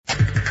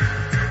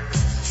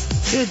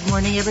Good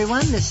morning,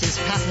 everyone. This is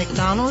Pat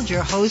McDonald,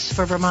 your host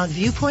for Vermont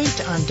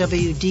Viewpoint on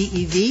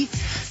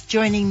WDEV.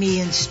 Joining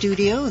me in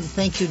studio, and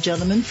thank you,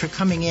 gentlemen, for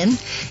coming in,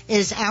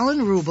 is Alan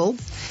Rubel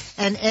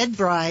and Ed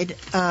Bride.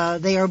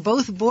 They are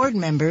both board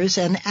members,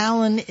 and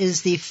Alan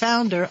is the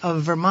founder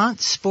of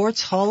Vermont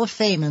Sports Hall of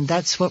Fame, and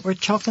that's what we're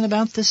talking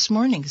about this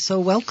morning.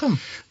 So welcome.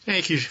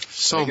 Thank you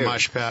so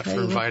much, Pat, for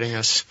inviting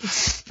us.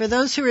 For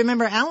those who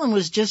remember, Alan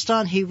was just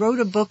on. He wrote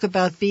a book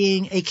about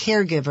being a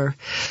caregiver,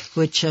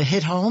 which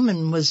hit home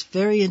and was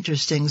very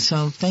interesting.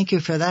 So thank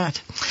you for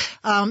that.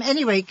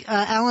 Anyway,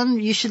 Alan,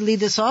 you should lead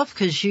this off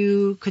because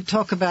you could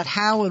talk about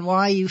how and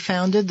why you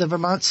founded the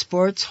Vermont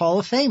Sports Hall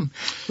of Fame,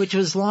 which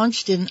was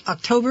launched in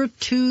October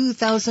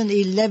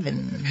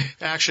 2011.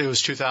 Actually, it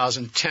was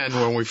 2010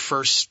 when we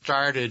first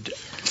started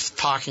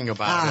talking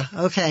about it.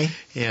 Okay.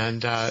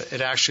 And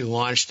it actually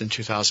launched in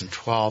 2012.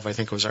 I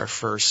think it was our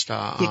first.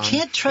 You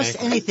can't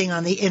trust anything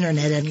on the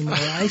internet anymore,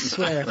 I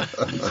swear.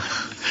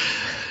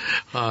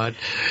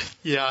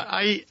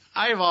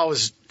 I've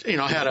always,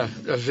 had a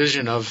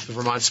vision of the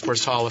Vermont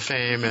Sports Hall of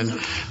Fame and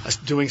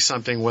doing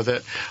something with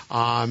it,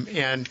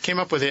 and came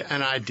up with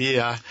an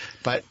idea,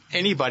 but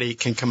anybody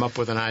can come up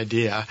with an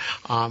idea.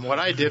 What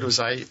I did was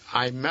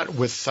I met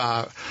with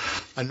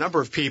a number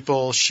of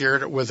people,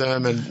 shared it with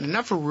them, and it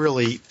never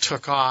really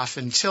took off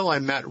until I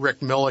met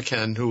Rick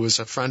Milliken, who was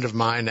a friend of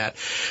mine.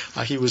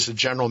 He was the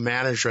general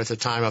manager at the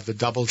time of the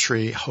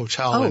Doubletree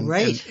Hotel in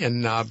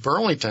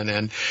Burlington,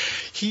 and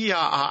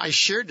I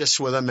shared this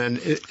with him, and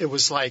it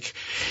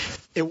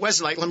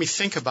wasn't like, let me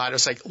think about it. It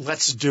was like,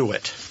 let's do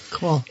it.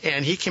 Cool.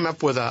 And he came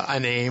up with a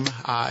name,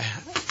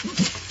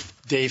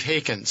 Dave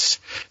Hakens.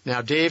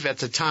 Now, Dave at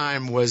the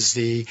time was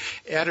the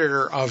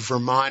editor of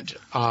Vermont.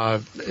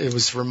 It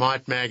was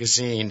Vermont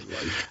Magazine,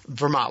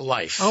 Vermont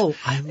Life. Oh,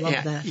 I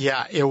love that.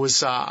 Yeah, it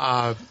was.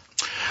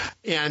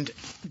 And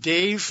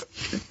Dave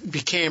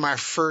became our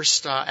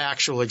first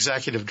actual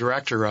executive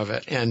director of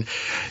it. And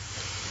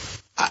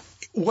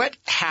what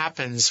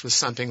happens with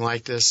something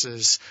like this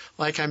is,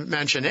 like I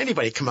mentioned,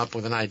 anybody come up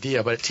with an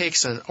idea, but it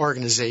takes an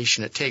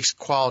organization, it takes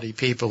quality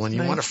people, and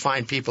you want to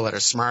find people that are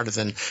smarter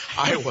than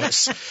I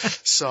was.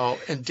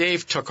 And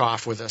Dave took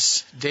off with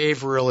us.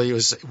 Dave really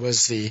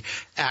was the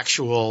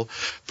actual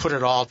put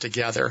it all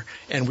together,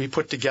 and we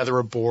put together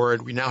a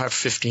board. We now have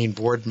 15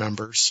 board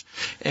members,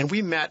 and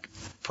we met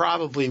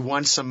probably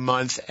once a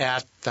month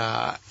at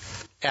the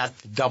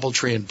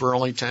Doubletree in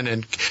Burlington,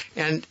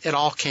 and it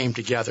all came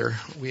together.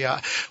 We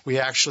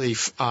actually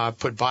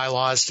put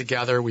bylaws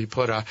together.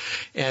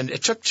 And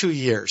it took 2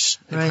 years.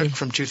 It took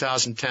from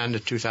 2010 to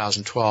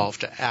 2012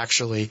 to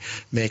actually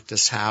make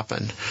this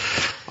happen.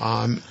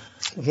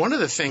 One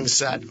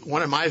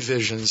of my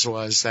visions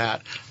was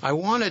that I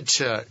wanted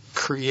to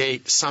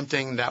create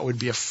something that would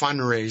be a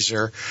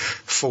fundraiser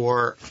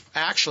for,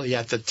 actually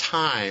at the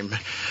time,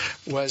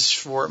 was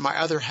for my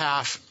other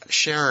half.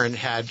 Sharon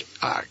had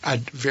a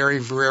very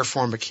rare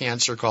form of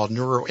cancer called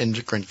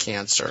neuroendocrine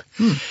cancer.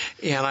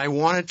 And I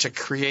wanted to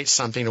create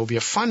something that would be a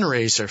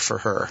fundraiser for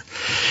her.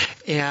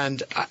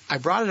 And I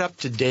brought it up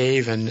to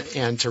Dave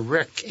and to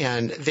Rick,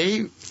 and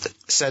they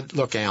said,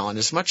 look, Alan,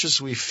 as much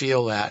as we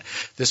feel that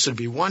this would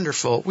be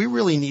wonderful, we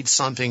really need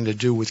something to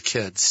do with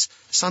kids,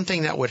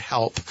 something that would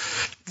help,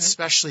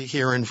 especially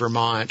here in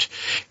Vermont.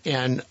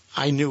 And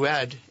I knew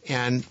Ed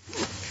and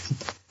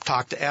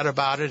talked to Ed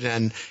about it,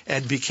 and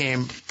Ed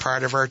became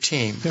part of our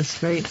team. That's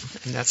great.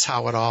 And that's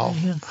how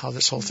how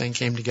this whole thing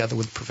came together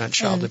with Prevent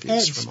Child Abuse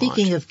Ed, Vermont.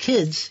 Speaking of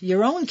kids,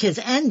 your own kids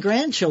and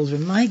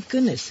grandchildren, my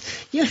goodness.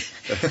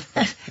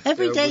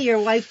 Every day your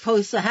wife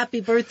posts a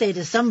happy birthday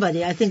to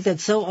somebody. I think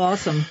that's so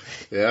awesome.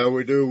 Yeah,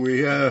 we do.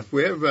 We have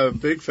a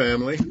big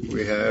family.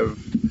 We have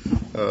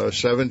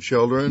 7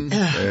 children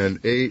and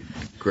 8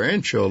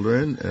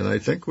 grandchildren, and I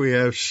think we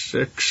have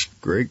 6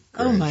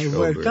 great-grandchildren. Oh, my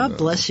word. God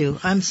bless you.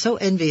 I'm so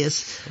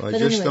envious. I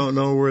just don't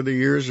know where the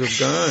years have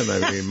gone.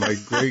 I mean, my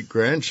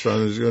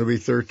great-grandson is going to be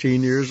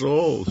 13 years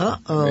old.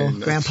 Uh-oh,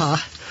 Grandpa.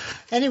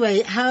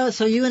 Anyway,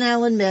 so you and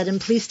Alan met, and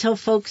please tell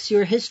folks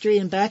your history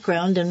and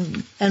background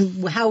and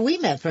how we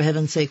met, for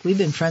heaven's sake. We've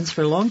been friends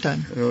for a long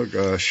time. Oh,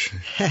 gosh.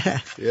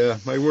 Yeah,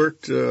 I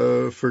worked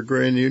for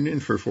Grand Union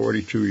for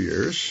 42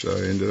 years.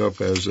 I ended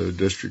up as a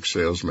district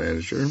sales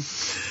manager.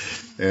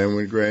 And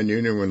when Grand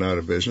Union went out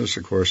of business,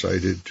 of course, I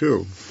did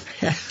too.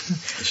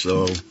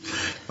 So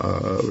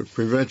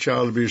Prevent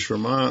Child Abuse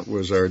Vermont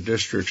was our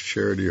district's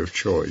charity of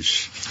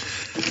choice.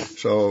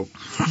 So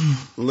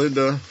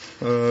Linda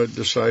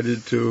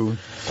decided to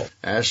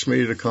ask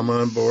me to come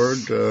on board,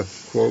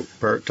 quote,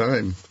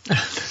 part-time.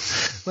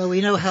 Well,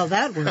 we know how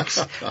that works.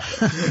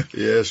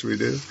 Yes, we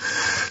do.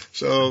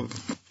 So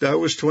that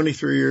was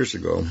 23 years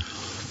ago.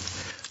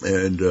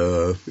 And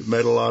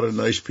met a lot of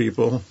nice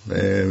people,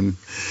 and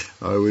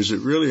I was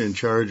really in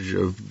charge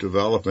of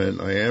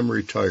development. I am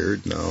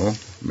retired now,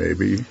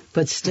 maybe.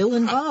 But still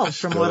involved,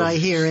 from what I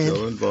hear.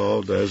 Still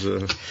involved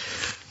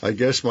I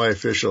guess my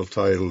official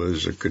title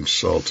is a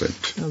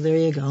consultant. Oh, there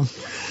you go.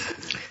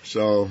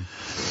 So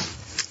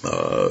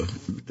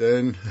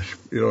then,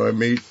 I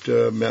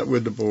met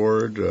with the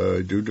board,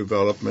 do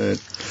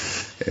development,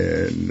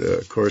 And,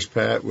 of course,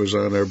 Pat was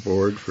on our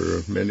board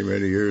for many,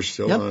 many years,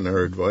 still on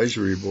our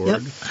advisory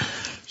board.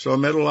 So I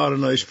met a lot of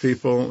nice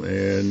people,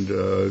 and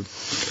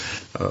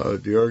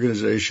the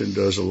organization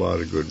does a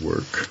lot of good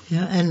work.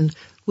 Yeah, and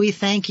we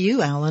thank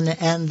you, Alan,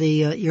 and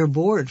your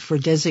board for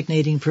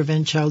designating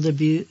Prevent Child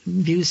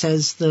Abuse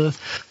as the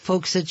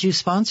folks that you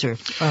sponsor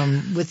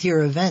with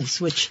your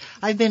events, which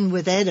I've been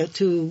with Ed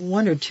to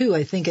one or two,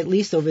 I think, at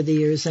least over the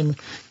years, and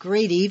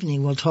great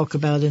evening we'll talk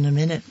about in a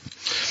minute.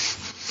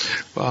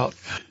 Well,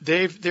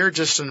 they're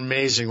just an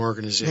amazing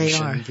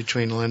organization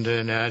between Linda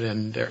and Ed,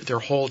 and their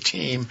whole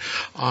team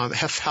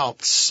have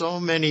helped so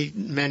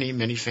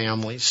many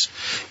families.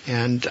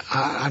 And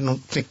I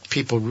don't think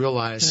people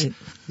realize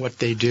what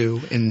they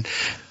do and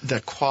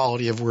the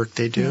quality of work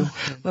they do. Yeah.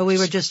 Well, we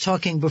were just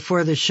talking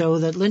before the show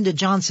that Linda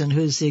Johnson,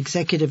 who's the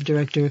executive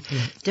director,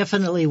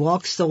 definitely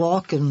walks the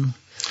walk, and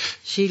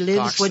she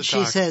lives what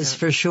she says,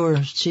 for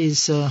sure.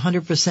 She's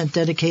 100%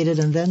 dedicated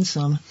and then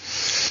some.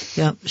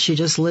 Yeah, she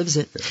just lives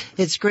it.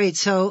 It's great.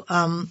 So,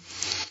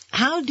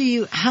 how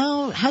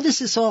does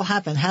this all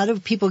happen? How do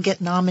people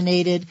get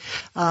nominated?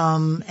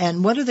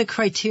 And what are the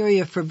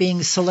criteria for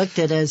being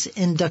selected as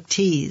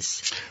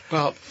inductees?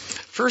 Well,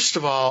 first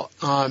of all,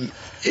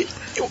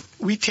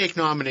 we take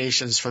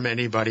nominations from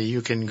anybody.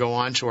 You can go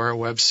onto our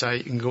website.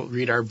 You can go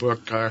read our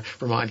book,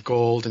 Vermont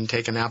Gold, and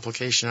take an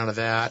application out of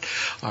that.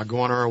 Go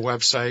on our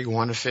website. Go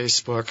on to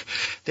Facebook.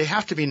 They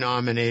have to be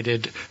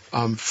nominated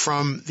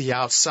from the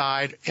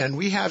outside, and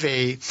we have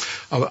a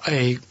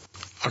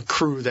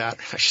crew that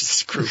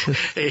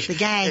a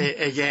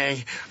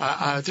gang.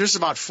 There's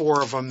about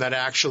 4 of them that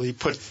actually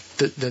put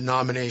the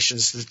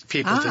nominations, the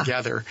people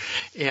together,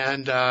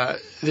 and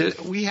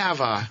we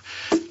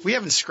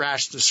haven't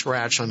scratched the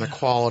scratch on the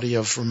quality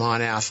of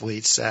Vermont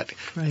athletes that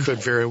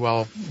could very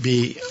well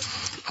be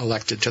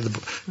elected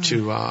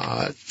to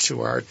our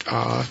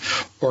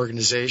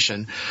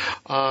organization,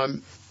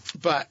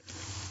 but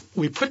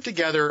we put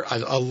together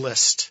a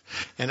list,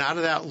 and out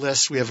of that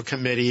list we have a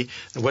committee.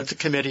 And what the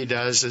committee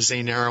does is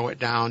they narrow it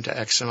down to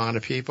X amount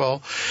of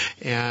people,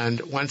 and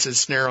once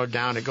it's narrowed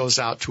down, it goes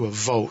out to a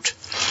vote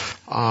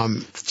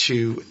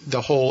to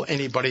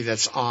anybody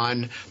that's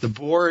on the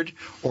board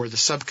or the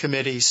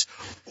subcommittees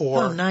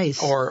or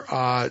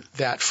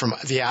that from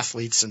the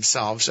athletes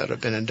themselves that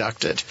have been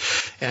inducted.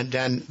 And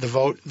then the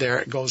vote there,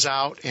 it goes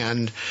out,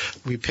 and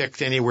we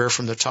picked anywhere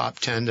from the top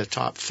 10 to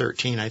top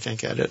 13, I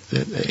think, at it.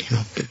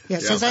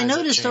 Since I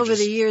noticed over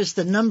the years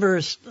the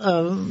numbers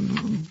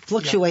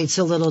fluctuates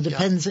a little,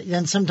 depends,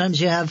 and sometimes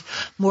you have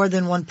more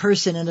than one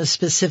person in a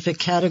specific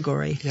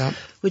category,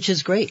 which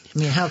is great. I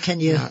mean, how can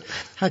you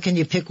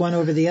pick one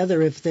over the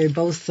other if they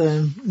both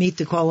meet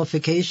the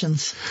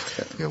qualifications?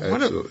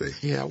 Absolutely.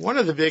 One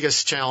of the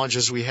biggest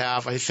challenges we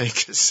have, I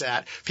think, is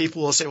that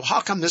people will say, well, how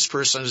come this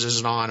person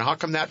isn't on? How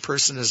come that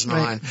person isn't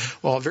on?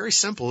 Well, very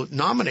simple,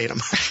 nominate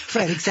them.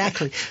 Right,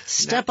 exactly.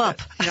 Step up.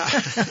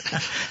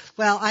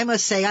 Well, I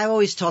must say, I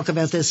always talk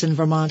about this in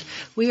Vermont.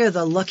 We are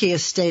the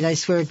luckiest state, I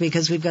swear,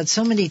 because we've got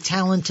so many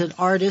talented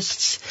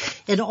artists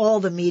in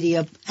all the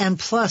media, and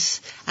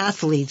plus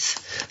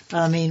athletes.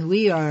 I mean,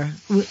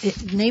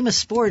 name a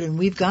sport and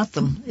we've got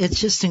them. It's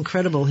just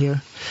incredible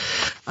here.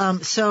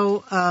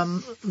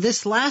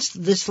 This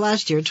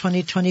last year,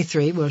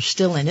 2023, we're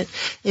still in it.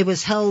 It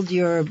was held,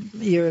 your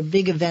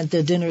big event,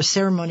 the dinner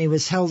ceremony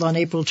was held on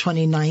April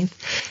 29th,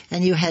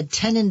 and you had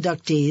 10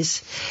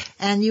 inductees,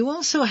 and you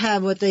also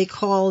have what they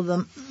call the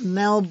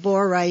Mel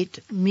Borite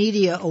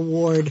Media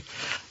Award.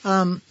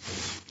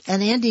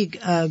 And Andy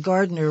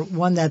Gardner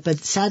won that, but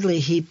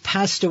sadly he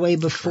passed away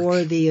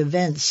before the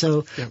event.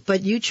 So,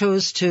 but you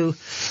chose to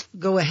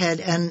go ahead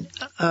and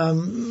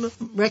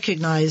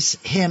recognize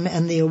him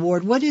and the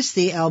award. What is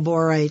the Mel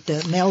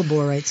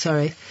Borite?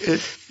 Sorry.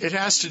 It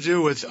has to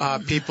do with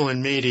people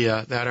in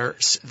media that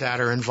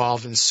are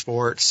involved in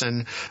sports.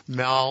 And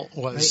Mel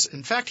was,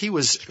 in fact, he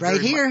was right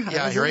here,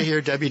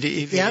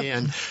 WDEV.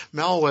 And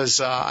Mel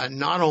was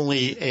not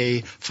only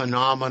a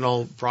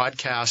phenomenal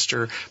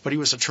broadcaster, but he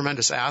was a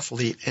tremendous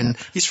athlete. And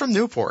he's from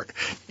Newport,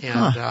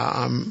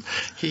 and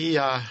he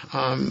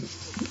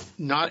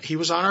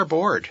was on our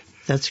board.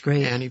 That's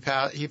great. And he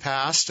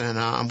passed,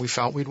 and we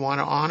felt we'd want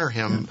to honor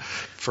him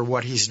for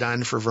what he's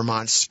done for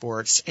Vermont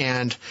sports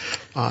and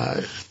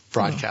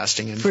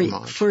broadcasting in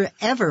Vermont.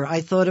 Forever,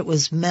 I thought it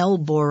was Mel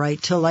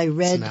Borite till I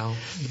read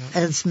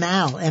it's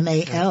Mal,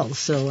 M-A-L.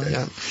 So,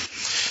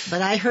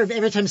 but I heard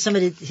every time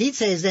he'd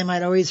say his name,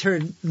 I'd always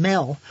heard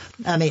Mel.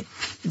 I mean,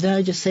 did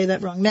I just say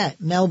that wrong?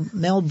 Mel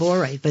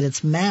Borite, but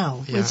it's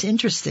Mal. Yeah. It's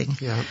interesting.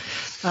 Yeah.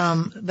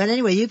 But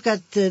anyway, you've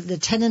got the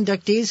 10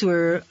 inductees who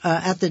were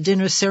at the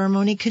dinner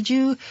ceremony. Could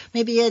you,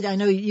 maybe Ed, I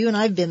know you and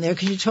I've been there,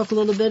 could you talk a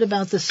little bit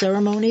about the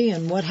ceremony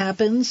and what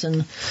happens?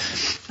 And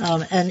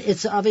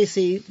it's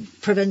obviously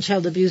Prevent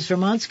Child Abuse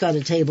Vermont's got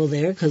a table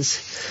there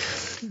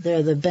because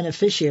they're the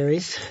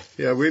beneficiaries.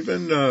 Yeah, we've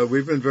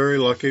been very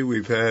lucky.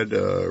 We've had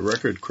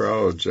record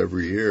crowds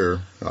every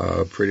year,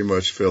 pretty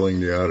much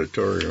filling the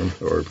auditorium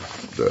or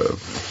the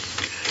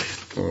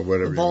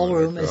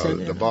ballroom.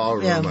 The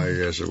ballroom, I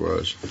guess it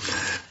was.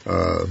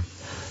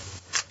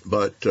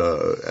 But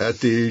at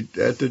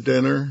the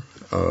dinner,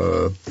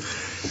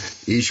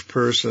 each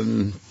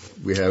person,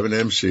 we have an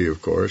MC,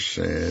 of course,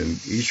 and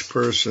each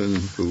person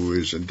who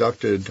is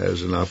inducted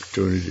has an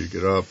opportunity to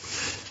get up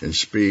and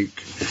speak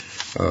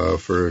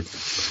for,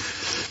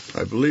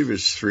 I believe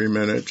it's 3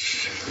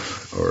 minutes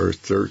or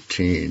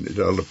 13. It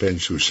all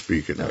depends who's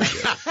speaking, I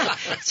guess.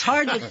 It's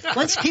hard to,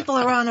 once people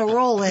are on a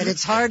roll, Ed,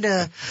 it's hard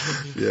to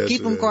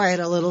keep them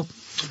quiet a little.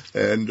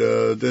 And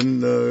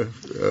then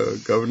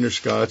Governor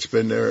Scott's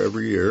been there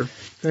every year.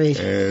 Great.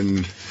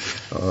 And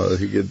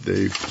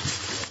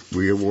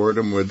we award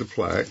him with the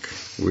plaque,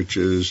 which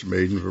is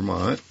made in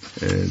Vermont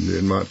and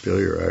in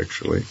Montpelier,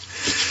 actually.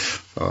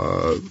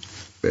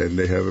 And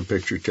they have a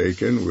picture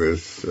taken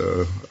with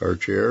our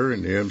chair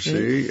and the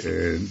MC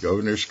and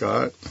Governor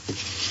Scott.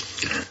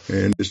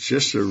 And it's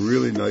just a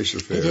really nice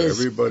affair.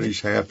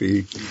 Everybody's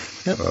happy.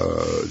 Yep.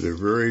 They're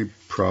very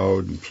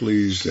proud and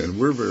pleased, and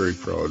we're very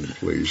proud and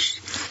pleased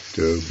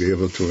to be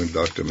able to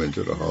induct them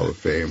into the Hall of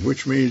Fame,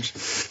 which means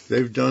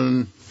they've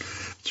done,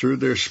 through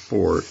their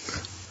sport,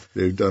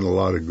 they've done a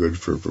lot of good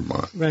for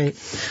Vermont. Right.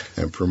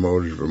 And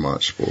promoted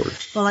Vermont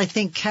sports. Well, I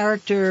think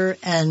character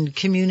and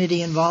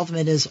community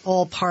involvement is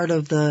all part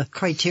of the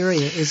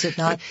criteria, is it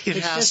not? It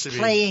it's has just to be,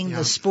 playing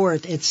the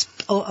sport. It's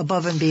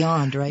above and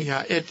beyond, right?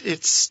 Yeah,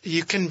 it's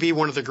you can be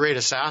one of the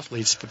greatest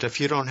athletes, but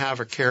if you don't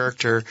have a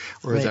character,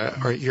 or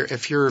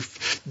if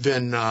you've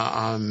been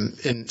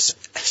in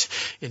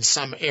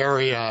some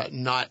area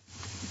not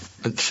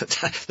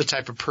the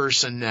type of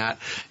person that,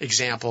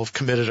 example,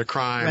 committed a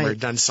crime or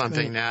done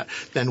something that,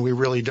 then we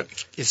really do,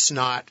 it's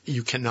not,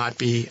 you cannot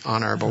be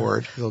on our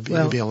board. You'll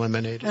be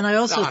eliminated. And I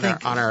also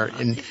think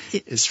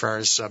as far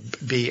as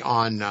be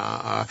on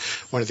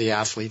one of the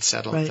athletes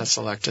that's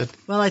elected.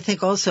 Well, I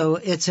think also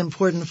it's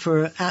important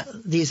for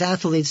these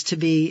athletes to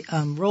be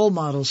role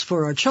models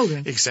for our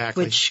children.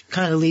 Exactly. Which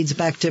kind of leads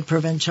back to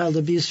Prevent Child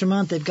Abuse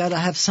Vermont. They've got to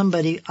have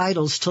somebody,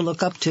 idols, to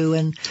look up to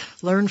and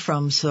learn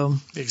from. So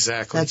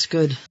exactly, that's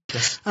good.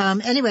 Yes.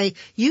 Anyway,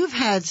 you've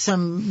had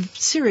some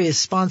serious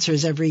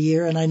sponsors every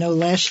year, and I know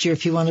last year,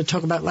 if you want to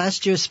talk about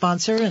last year's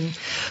sponsor,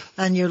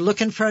 and you're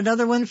looking for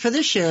another one for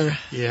this year.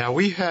 Yeah,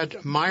 we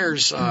had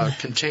Myers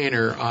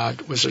Container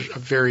was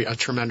a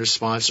tremendous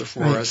sponsor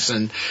for us,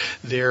 and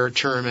their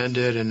term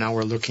ended, and now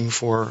we're looking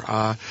for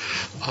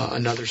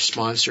another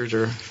sponsor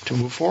to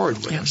move forward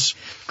with us.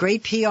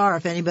 Great PR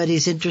if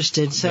anybody's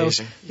interested. So,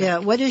 amazing.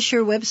 What is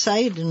your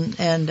website,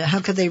 and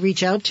how could they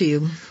reach out to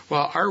you?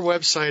 Well, our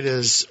website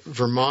is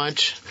Vermont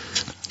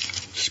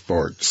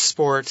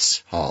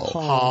Sports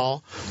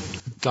Hall.com.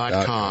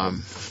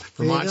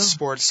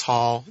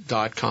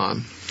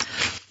 VermontSportsHall.com.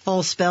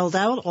 All spelled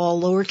out,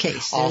 all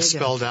lowercase. All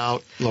spelled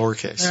out,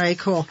 lowercase. All right,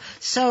 cool.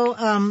 So,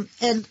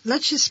 and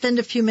let's just spend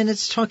a few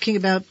minutes talking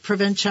about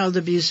Prevent Child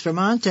Abuse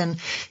Vermont. And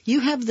you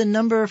have the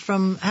number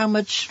from how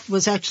much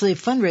was actually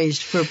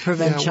fundraised for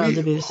Prevent Child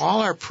Abuse.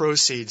 All our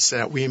proceeds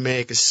that we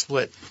make is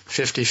split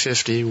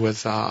 50-50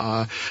 with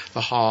the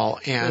Hall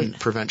and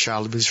Prevent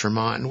Child Abuse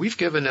Vermont. And we've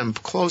given them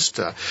close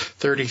to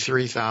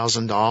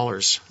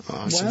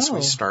 $33,000 since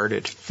we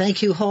started.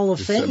 Thank you, Hall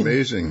of Fame. It's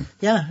amazing.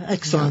 Yeah,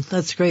 excellent. Yeah.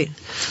 That's great.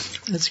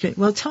 That's great.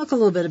 Well, talk a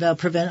little bit about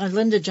Prevent.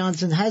 Linda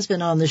Johnson has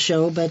been on the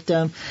show, but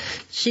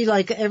she,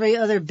 like every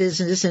other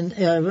business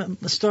and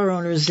store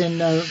owners in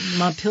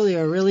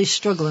Montpelier, are really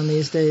struggling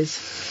these days.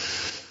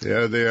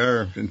 Yeah, they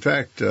are. In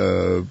fact,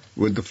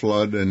 with the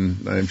flood,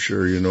 and I'm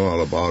sure you know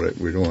all about it,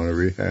 we don't want to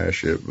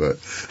rehash it, but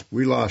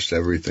we lost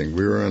everything.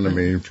 We were on the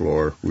main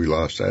floor. We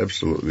lost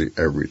absolutely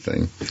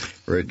everything,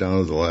 right down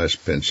to the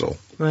last pencil.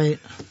 Right.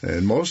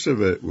 And most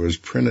of it was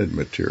printed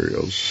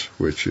materials,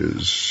 which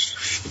is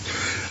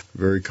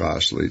very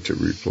costly to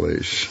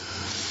replace.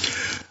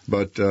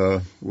 But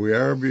we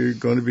are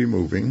going to be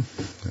moving.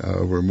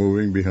 We're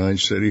moving behind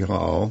City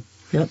Hall.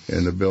 Yep.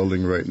 In the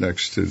building right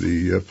next to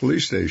the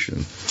police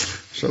station.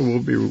 So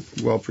we'll be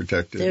well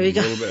protected. There you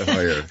go. A little bit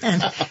higher.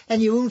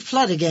 and you won't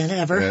flood again,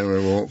 ever. And we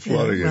won't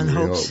flood again, we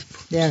hope.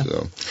 Yeah.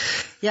 So.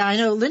 Yeah, I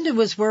know Linda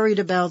was worried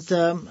about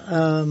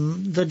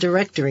the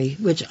directory,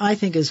 which I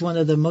think is one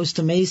of the most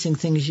amazing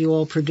things you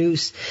all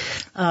produce.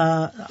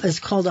 It's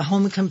called a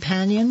Home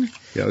Companion.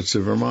 Yeah, it's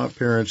the Vermont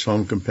Parents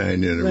Home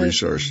Companion and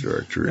Resource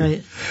Directory.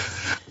 Right.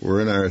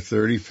 We're in our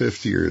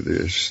 35th year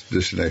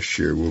this next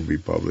year. We'll be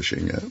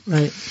publishing it.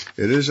 Right.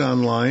 It is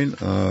online,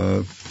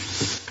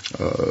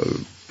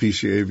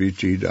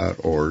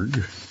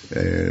 pcavt.org,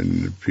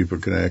 and people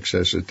can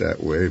access it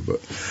that way. But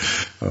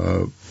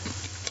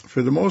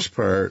for the most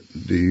part,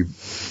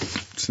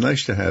 it's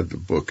nice to have the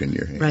book in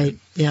your hand. Right.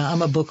 Yeah,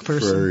 I'm a book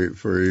person.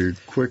 For a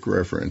quick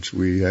reference,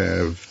 we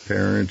have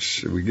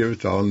parents. We give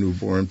it to all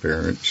newborn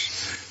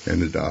parents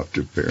and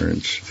adoptive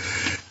parents,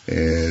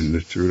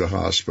 and through the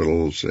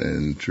hospitals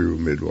and through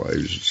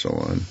midwives and so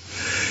on.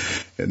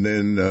 And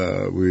then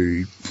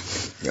we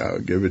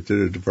give it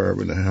to the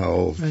Department of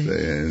Health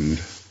and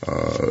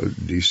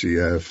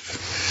DCF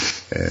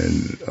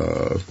and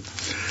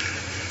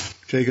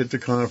take it to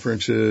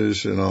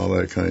conferences and all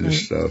that kind of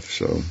stuff.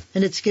 So,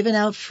 and it's given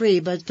out free,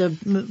 but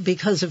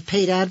because of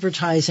paid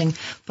advertising.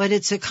 But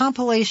it's a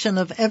compilation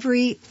of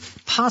every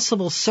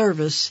possible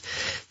service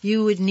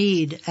you would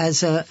need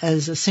as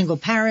a single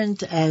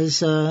parent,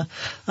 as a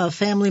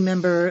family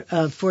member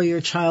for your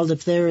child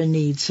if they're in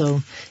need.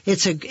 So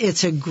it's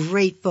a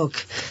great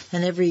book,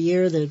 and every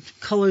year the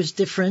color's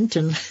different.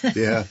 And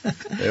yeah,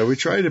 we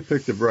try to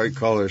pick the bright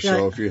colors.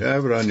 So if you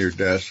have it on your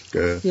desk,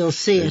 you'll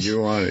see it. If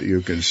you want it, you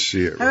can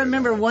see it. I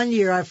remember one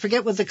year, I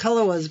forget what the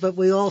color was, but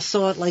we all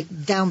saw it like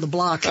down the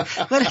block.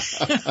 But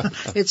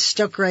it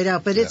stuck right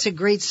out. But it's a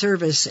great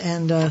service,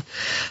 and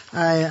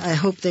I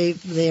hope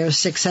they are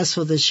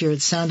successful this year.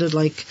 It sounded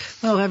like,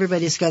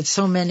 everybody's got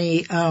so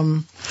many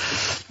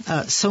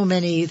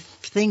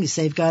things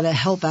they've got to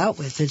help out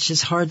with. It's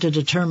just hard to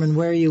determine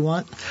where you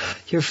want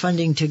your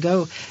funding to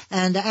go.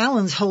 And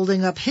Alan's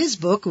holding up his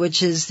book,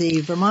 which is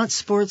the Vermont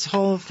Sports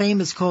Hall of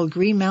Fame. It's called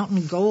Green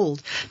Mountain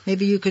Gold.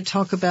 Maybe you could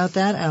talk about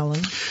that,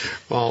 Alan.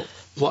 Well,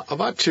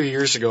 about 2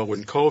 years ago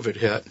when COVID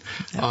hit,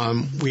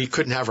 we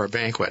couldn't have our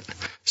banquet.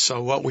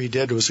 So what we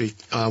did was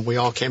we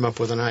all came up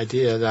with an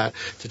idea that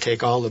to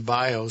take all the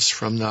bios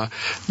from the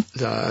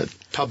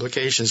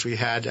publications we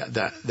had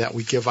that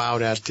we give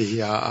out at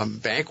the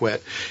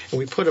banquet, and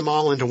we put them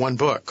all into one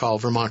book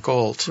called Vermont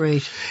Gold.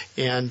 Great.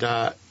 And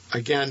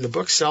again, the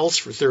book sells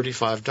for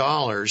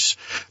 $35,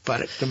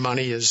 but the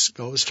money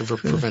goes to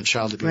Prevent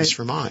Child Abuse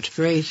Vermont.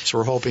 Great. So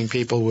we're hoping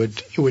people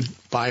would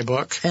buy a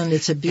book. And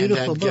it's a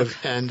beautiful book.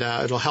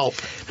 It'll help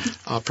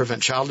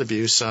Prevent Child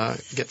Abuse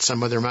get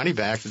some of their money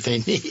back that they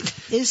need.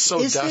 Is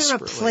there a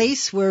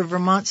place where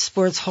Vermont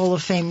Sports Hall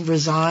of Fame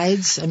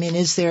resides? I mean,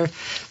 is there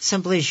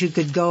some place you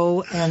could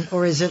go,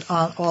 or is it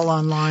all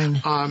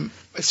online?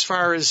 As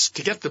far as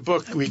to get the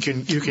book, you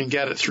can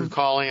get it through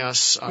calling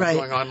us,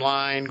 going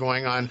online,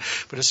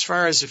 But as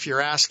far as if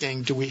you're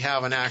asking, do we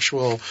have an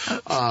actual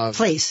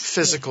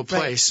physical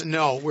place?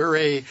 No, we're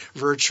a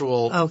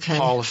virtual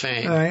Hall of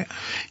Fame. All right.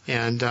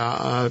 And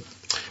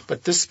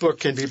but this book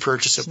can be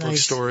purchased at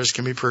bookstores,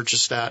 can be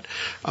purchased at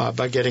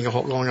by going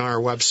on our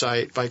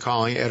website, by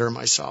calling Ed or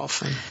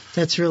myself.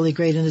 That's really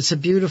great, and it's a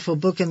beautiful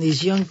book, and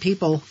these young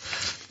people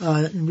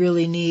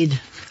really need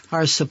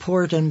our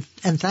support and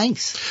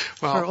thanks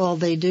for all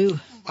they do.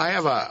 I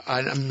have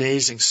an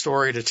amazing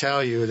story to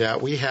tell you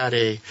that we had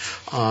this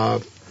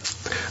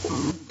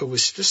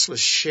was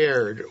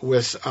shared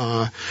with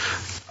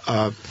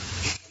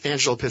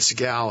Angelo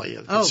Pizzigalli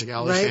of the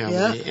Pizzigalli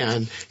family,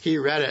 and he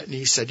read it and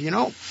he said,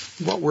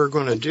 what we're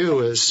going to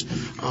do is,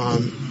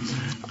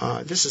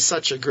 this is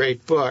such a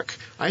great book.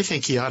 I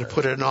think he ought to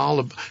put it in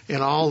all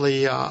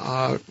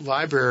the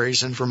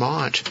libraries in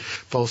Vermont,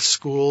 both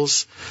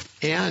schools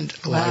and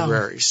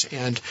libraries.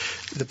 And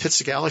the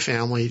Pizzigalli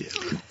family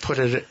put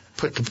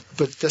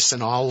this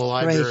in all the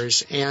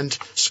libraries and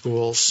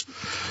schools,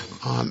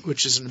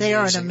 which is they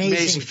are an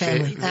amazing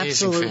family.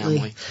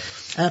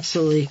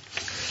 Absolutely.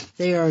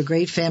 They are a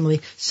great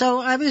family. So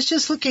I was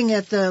just looking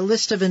at the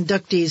list of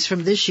inductees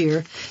from this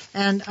year,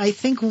 and I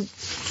think,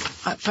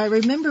 if I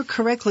remember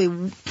correctly,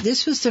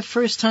 this was the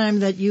first time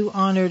that you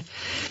honored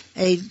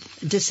a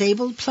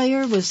disabled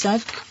player. Was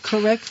that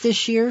correct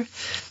this year?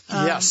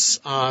 Yes.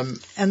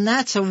 And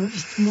that's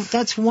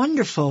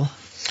wonderful.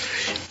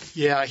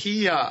 Yeah,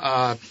 he,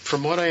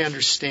 from what I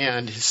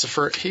understand,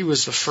 he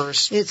was the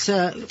first.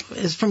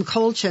 It's from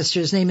Colchester.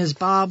 His name is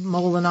Bob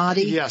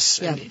Molinati. Yes,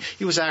 and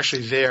he was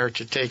actually there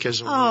to take his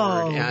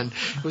award, and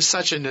it was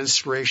such an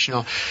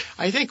inspirational.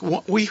 I think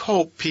we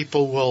hope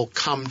people will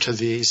come to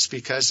these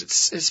because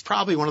it's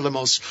probably one of the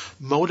most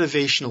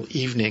motivational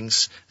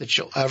evenings that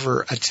you'll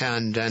ever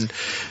attend, and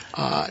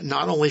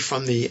not only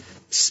from the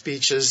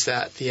speeches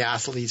that the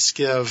athletes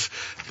give,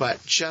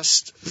 but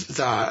just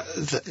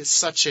it's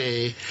such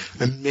a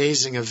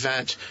amazing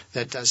event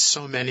that does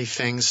so many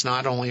things,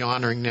 not only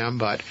honoring them,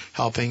 but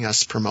helping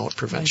us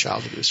Prevent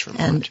Child Abuse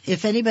Vermont. And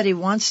if anybody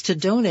wants to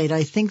donate,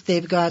 I think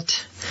they've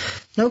got,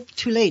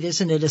 too late,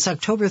 isn't it? It's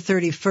October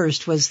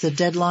 31st was the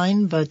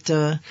deadline, but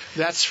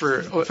that's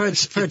for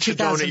to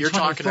donate. You're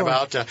talking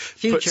about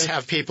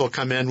have people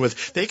come in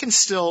with, they can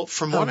still,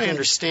 from what I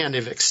understand,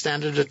 they've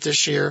extended it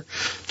this year.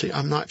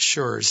 I'm not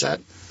sure. Is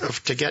that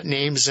to get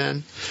names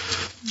in?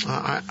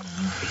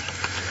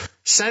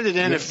 Send it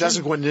in if it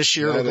doesn't go in this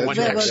year or the one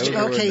next year.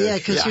 Okay,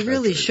 because you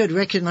really should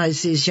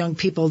recognize these young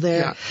people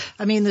there. Yeah.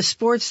 I mean, the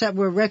sports that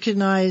were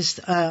recognized,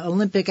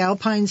 Olympic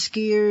alpine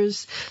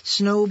skiers,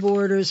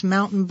 snowboarders,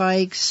 mountain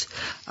bikes,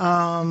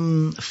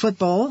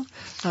 football,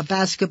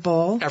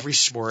 basketball. Every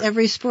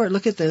sport.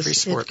 Look at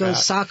this. It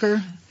goes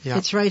soccer. Yeah.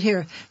 It's right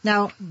here.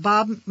 Now,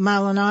 Bob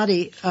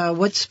Molinati,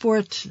 what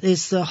sport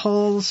is the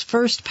Hall's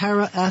first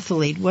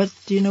para-athlete?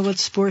 Do you know what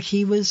sport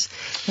he was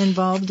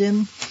involved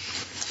in?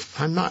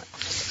 I'm not.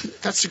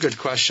 That's a good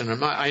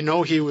question. I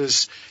know he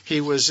was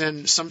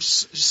in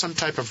some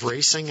type of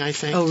racing, I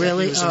think. Oh,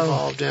 really? That he was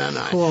involved in.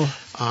 Cool.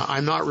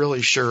 I'm not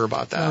really sure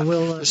about that.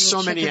 There's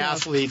so many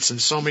athletes in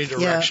so many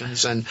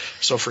directions, and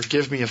so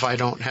forgive me if I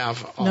don't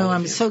have all No, of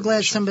I'm the so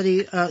glad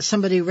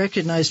somebody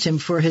recognized him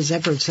for his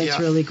efforts. That's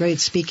really great,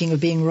 speaking of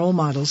being role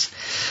models.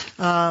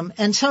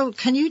 And so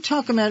can you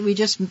talk about, we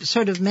just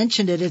sort of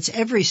mentioned it, it's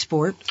every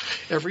sport.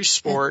 Every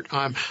sport.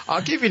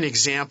 I'll give you an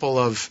example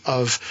of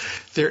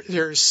there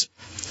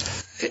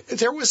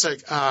was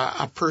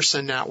a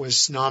person that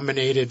was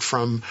nominated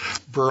from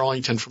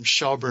Burlington, from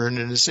Shelburne,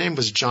 and his name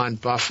was John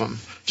Buffum,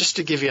 just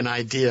to give you an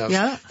idea of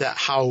that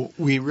how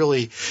we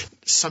really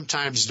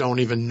sometimes don't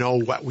even know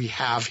what we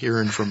have here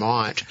in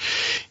Vermont.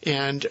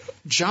 And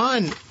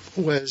John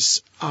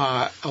was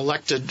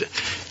elected,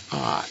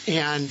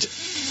 and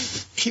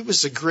he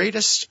was the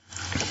greatest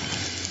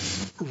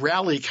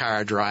rally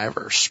car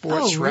driver,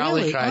 sports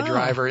rally car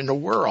driver in the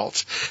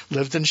world.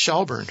 Lived in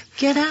Shelburne.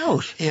 Get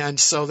out. And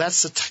so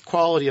that's the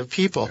quality of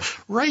people.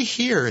 Right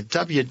here at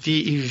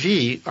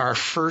WDEV, our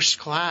first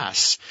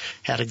class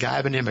had a guy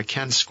by the name of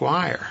Ken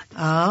Squire.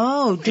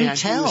 Oh, do and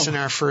tell. He was in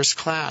our first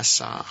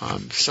class.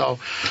 So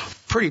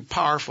pretty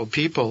powerful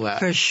people.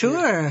 For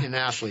sure. In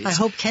athletes. I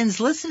hope Ken's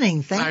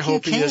listening. Thank you, Ken. I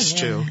hope he is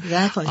too.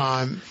 Exactly.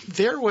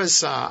 There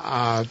was,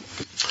 I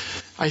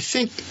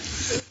think,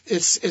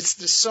 it's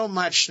just so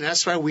much, and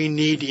that's why we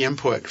need the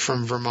input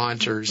from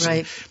Vermonters.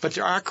 Right. But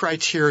there are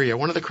criteria.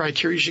 One of the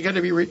criteria is you got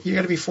to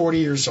be 40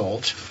 years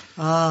old.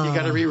 Oh. You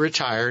got to be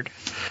retired,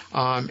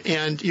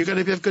 and you got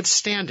to have good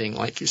standing,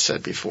 like you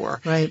said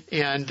before. Right.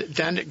 And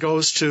then it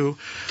goes to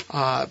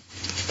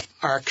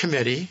our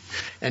committee,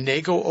 and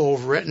they go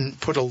over it and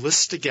put a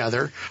list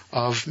together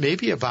of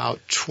maybe about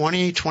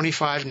 20,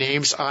 25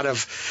 names out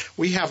of,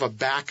 we have a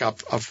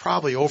backup of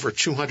probably over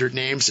 200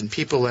 names and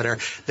people that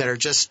are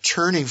just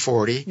turning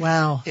 40.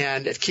 Wow.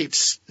 And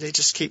they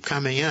just keep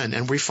coming in,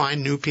 and we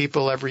find new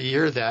people every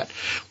year that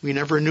we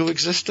never knew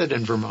existed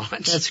in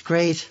Vermont. That's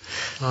great.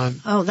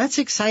 That's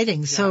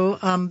exciting. Yeah.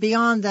 So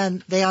beyond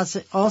that, they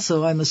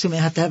also, I'm assuming,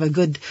 have to have a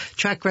good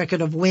track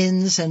record of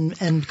wins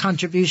and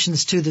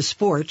contributions to the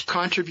sport.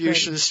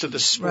 Contributions to the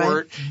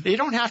sport. Right. They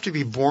don't have to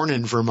be born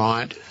in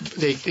Vermont.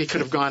 They could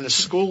have gone to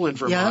school in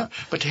Vermont,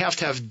 but they have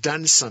to have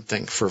done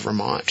something for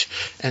Vermont.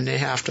 And they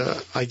have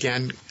to,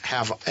 again,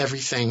 have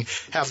everything,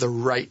 have the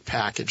right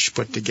package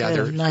put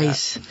together. Yeah,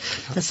 nice.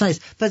 That's nice.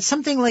 But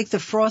something like the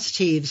Frost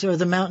Heaves or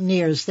the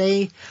Mountaineers,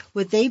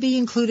 would they be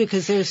included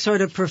because they're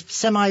sort of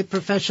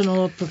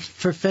semi-professional,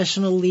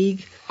 professional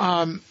league?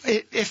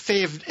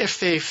 If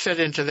they fit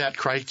into that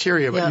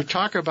criteria, but you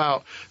talk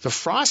about the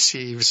Frost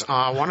Heaves.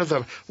 One of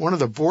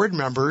the board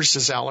members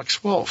is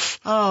Alex Wolf.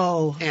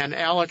 Oh, and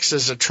Alex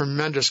is a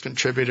tremendous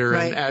contributor,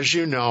 right. And as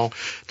you know,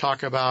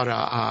 talk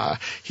about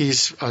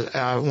he's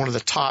one of the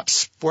top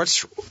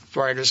sports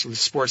writers with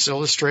Sports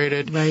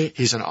Illustrated. Right.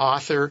 He's an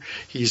author.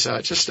 He's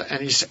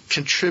and he's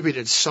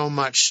contributed so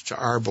much to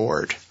our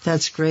board.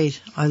 That's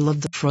great. I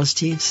love the Frost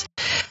Heaves.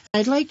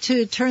 I'd like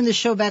to turn the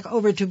show back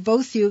over to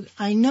both you.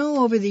 I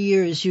know over the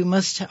years you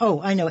must...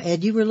 I know,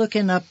 Ed, you were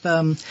looking up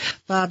Bob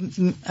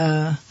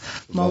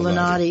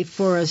Molinati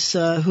for us,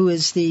 who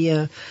is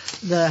the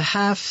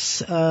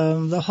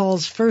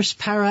Hall's first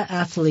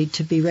para-athlete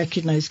to be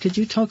recognized. Could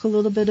you talk a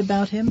little bit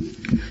about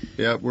him?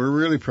 Yeah, we're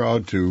really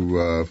proud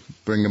to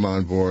bring him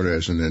on board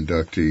as an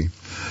inductee.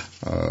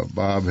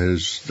 Bob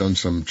has done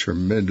some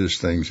tremendous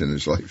things in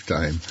his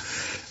lifetime.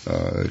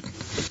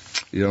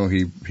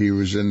 He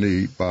was in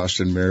the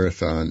Boston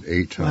Marathon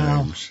 8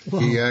 times. Wow.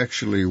 He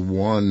actually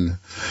won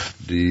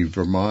the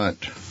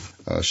Vermont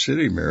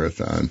City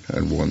Marathon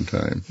at one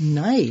time.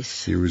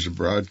 Nice. He was a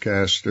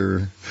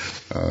broadcaster.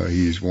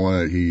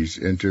 He's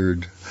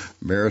entered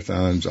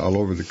marathons all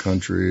over the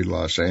country,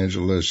 Los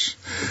Angeles,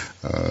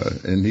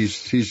 and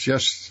he's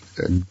just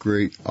a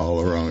great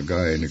all-around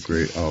guy and a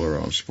great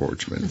all-around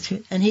sportsman.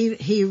 And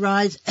he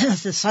rides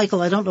the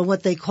cycle. I don't know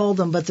what they call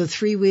them, but the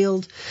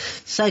three-wheeled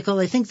cycle.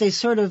 I think they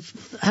sort of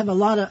have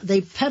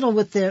they pedal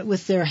with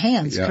their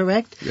hands,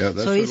 correct? Yeah,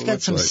 that's so he's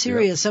got some like,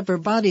 serious upper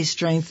body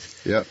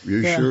strength. Yeah,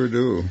 you sure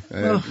do.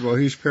 And, well,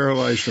 he's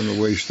paralyzed from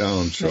the waist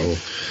down, so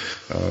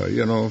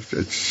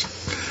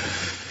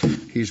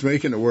he's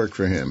making it work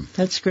for him.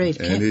 That's great.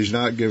 And he's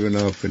not giving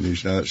up, and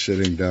he's not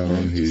sitting down.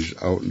 Right. He's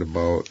out and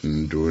about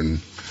and doing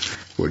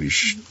what he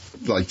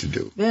like to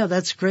do. Yeah,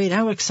 that's great.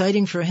 How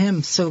exciting for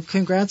him. So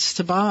congrats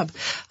to Bob.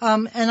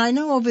 And I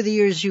know over the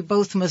years you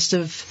both must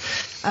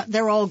have,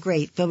 they're all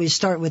great, but we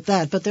start with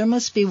that. But there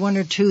must be one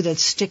or two that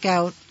stick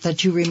out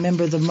that you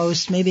remember the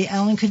most. Maybe,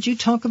 Alan, could you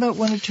talk about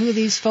one or two of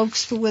these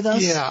folks with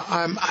us?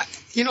 Yeah,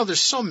 there's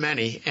so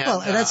many.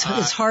 And,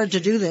 it's hard to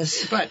do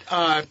this. But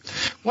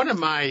one of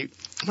my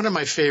one of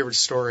my favorite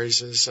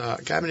stories is a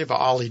guy named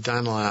Ollie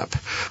Dunlap.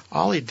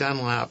 Ollie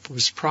Dunlap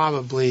was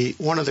probably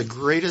one of the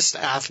greatest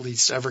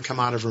athletes to ever come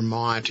out of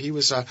Vermont. He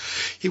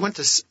went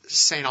to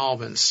St.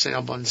 Albans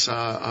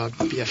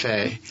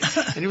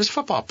BFA, and he was a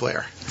football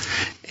player.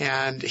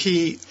 And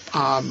he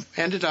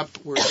ended up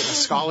with a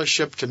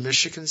scholarship to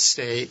Michigan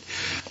State.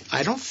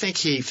 I don't think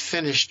he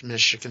finished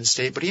Michigan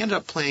State, but he ended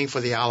up playing for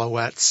the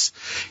Alouettes,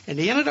 and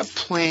he ended up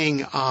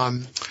playing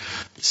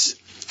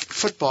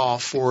football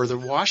for the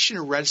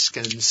Washington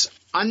Redskins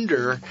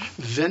under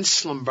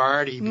Vince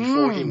Lombardi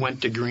before he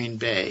went to Green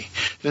Bay.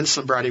 Vince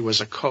Lombardi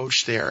was a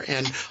coach there,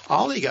 and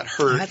Ollie got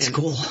hurt. That's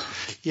cool.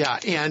 Yeah,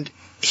 and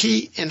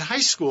he, in high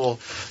school,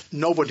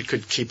 nobody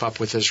could keep up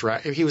with his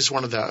record. He was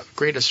one of the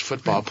greatest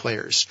football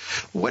players.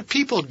 What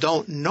people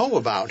don't know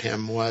about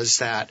him was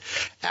that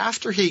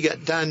after he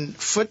got done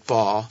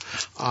football,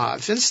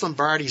 Vince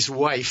Lombardi's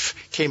wife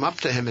came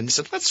up to him and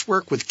said, let's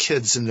work with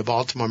kids in the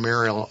Baltimore,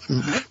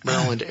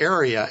 Maryland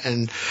area.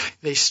 And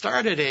they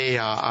started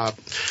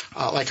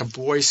like a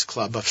boys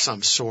club of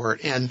some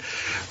sort. And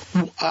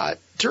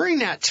during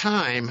that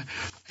time,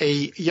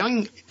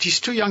 these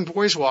two young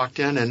boys walked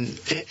in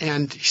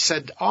and he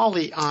said,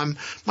 Ollie,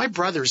 my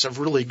brother's a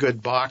really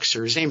good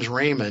boxer. His name's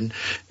Raymond,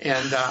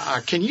 and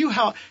can you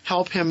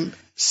help him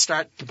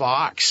start the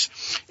box?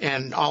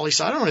 And Ollie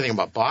said, I don't know anything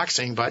about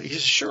boxing, but he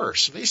said, sure.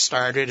 So they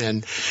started,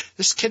 and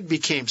this kid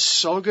became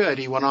so good,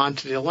 he went on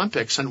to the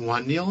Olympics and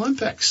won the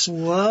Olympics.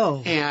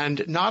 Whoa.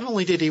 And not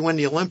only did he win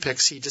the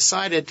Olympics, he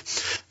decided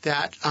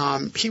that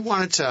he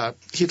wanted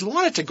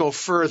to go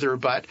further,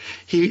 but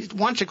he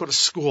wanted to go to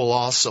school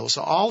also.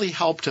 So Ollie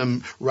helped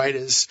him write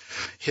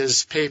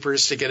his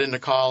papers to get into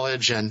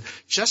college, and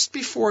just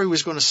before he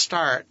was going to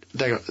start,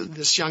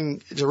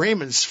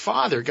 Raymond's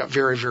father got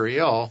very, very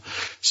ill.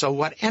 So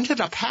what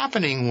ended up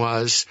happening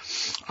was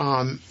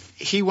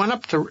he went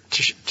up to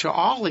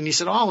Ollie and he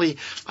said, Ollie,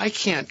 I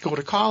can't go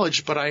to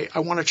college, but I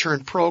want to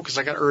turn pro because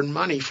I got to earn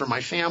money for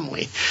my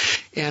family.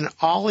 And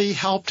Ollie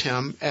helped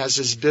him as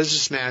his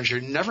business manager.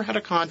 Never had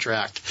a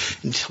contract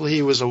until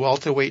he was a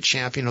welterweight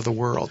champion of the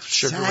world,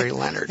 Ray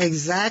Leonard.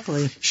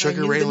 Exactly.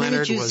 Ray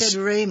Leonard you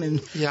said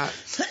Raymond. Yeah.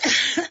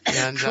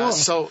 And cool.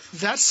 So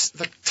that's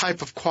the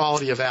type of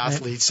quality of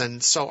athletes. Right.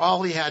 And so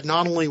Ollie had,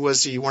 not only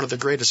was he one of the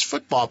greatest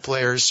football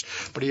players,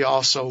 but he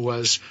also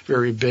was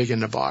very big in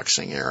the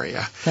boxing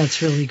area.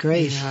 That's really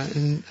great. Yeah.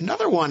 And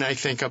another one I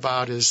think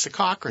about is the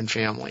Cochran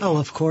family. Oh,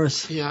 of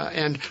course. Yeah.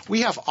 And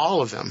we have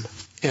all of them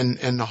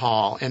in the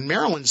hall. And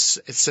Marilyn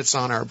sits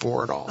on our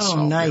board also.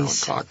 Oh,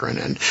 nice. Cochran,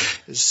 and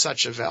is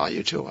such a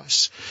value to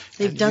us.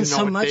 They've done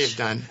so much. They've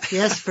done.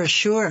 Yes, for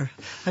sure.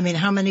 I mean,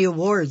 how many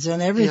awards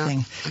and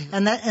everything.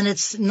 Yeah. And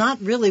it's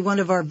not really one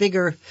of our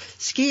bigger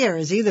ski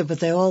areas either, but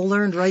they all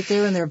learned right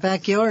there in their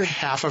backyard.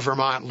 Half of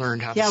Vermont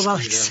learned how to ski. Yeah, well,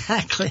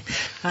 exactly.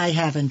 I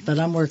haven't, but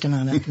I'm working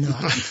on it. No,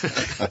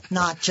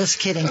 not just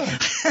kidding.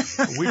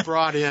 We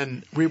brought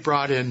in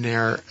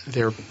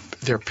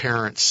their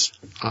parents.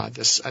 I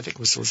think it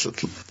was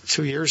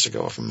 2 years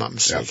ago, if I'm not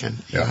mistaken.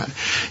 Yeah.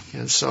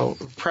 And so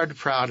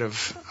proud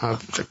of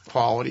the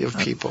quality of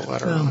people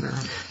that are on her.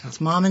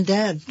 It's mom and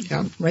dad.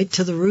 Yeah. Right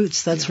to the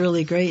roots. That's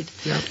really great.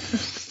 Yeah.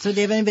 So do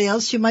you have anybody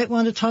else you might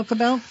want to talk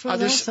about?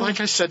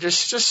 Like I said,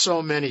 there's just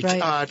so many.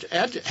 Right.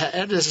 Ed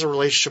has a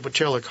relationship with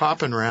Taylor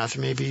Coppenrath.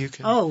 Maybe you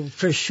can. Oh,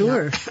 for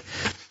sure.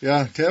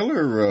 Yeah,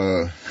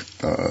 Taylor,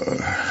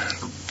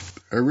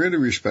 I really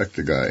respect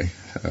the guy.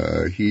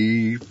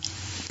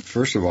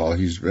 First of all,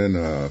 he's been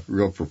a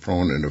real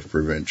proponent of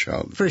Prevent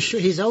Childhood. For sure.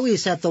 He's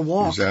always at the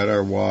walk. He's at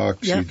our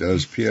walks. Yep. He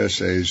does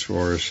PSAs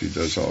for us. He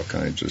does all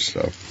kinds of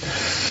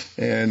stuff.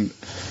 And,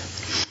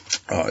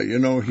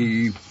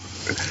 he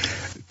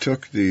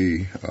took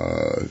the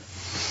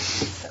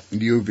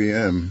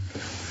UVM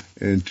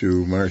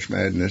into March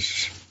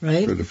Madness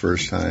for the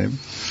first time.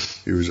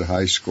 He was a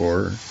high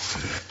scorer.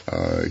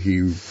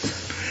 He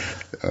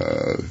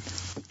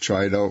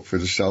tried out for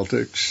the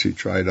Celtics. He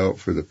tried out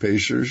for the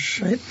Pacers.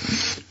 Right.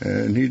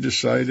 And he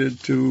decided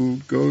to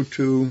go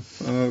to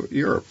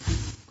Europe.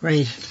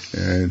 Great.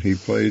 And he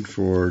played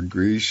for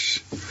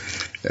Greece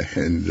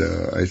and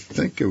I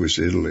think it was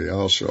Italy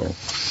also.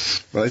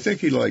 But I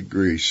think he liked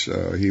Greece.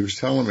 He was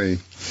telling me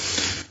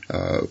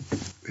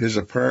his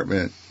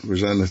apartment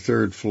was on the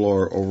third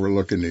floor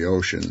overlooking the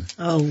ocean.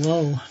 Oh,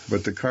 whoa.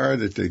 But the car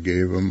that they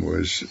gave him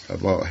was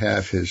about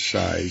half his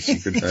size. He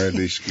could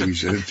hardly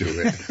squeeze into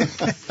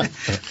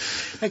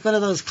it. Like one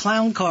of those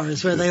clown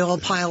cars where they all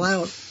pile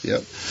out.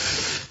 Yep.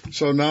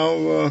 So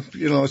now,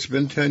 it's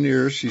been 10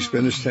 years. He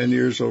spent his 10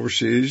 years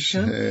overseas,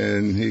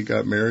 and he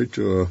got married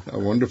to a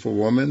wonderful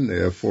woman. They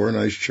have 4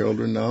 nice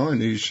children now,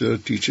 and he's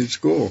teaching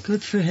school.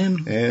 Good for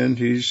him. And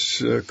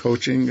he's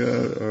coaching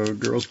a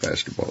girls'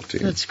 basketball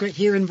team. That's great.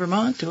 Here in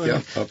Vermont? Or?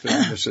 Yeah, up in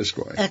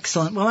Missisquoi.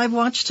 Excellent. Well, I've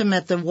watched him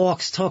at the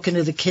walks talking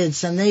to the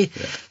kids, and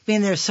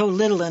being there so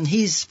little, and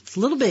he's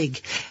little big,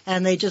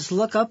 and they just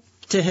look up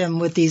to him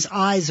with these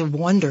eyes of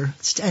wonder,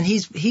 and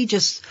he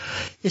just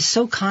is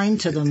so kind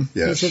to them.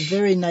 Yes. He's a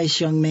very nice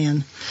young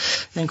man,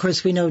 and of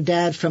course we know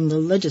Dad from the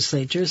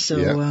legislature,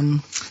 so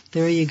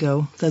there you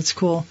go. That's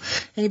cool.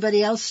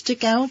 Anybody else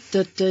stick out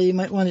that you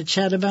might want to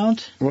chat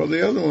about? Well,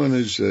 the other one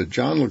is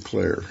John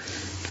LeClaire.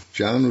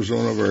 John was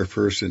one of our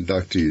first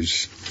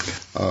inductees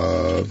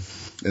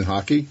in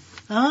hockey.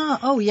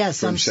 Oh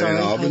yes, I'm sorry.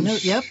 I know.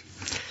 Yep.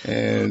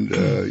 And,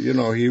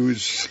 he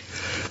was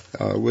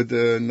with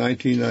the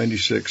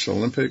 1996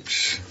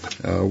 Olympics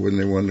when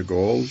they won the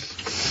gold.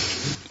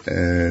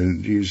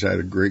 And he's had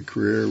a great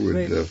career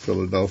with the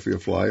Philadelphia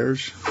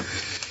Flyers.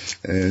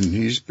 And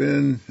he's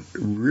been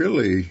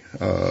really,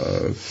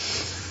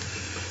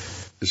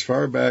 as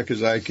far back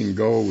as I can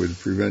go with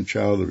Prevent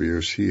Child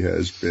Abuse, he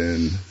has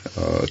been,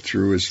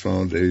 through his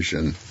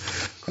foundation,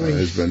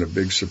 has been a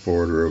big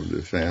supporter of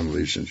the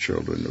families and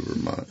children of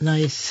Vermont.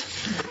 Nice.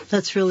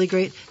 That's really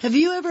great. Have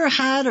you ever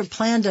had or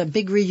planned a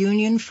big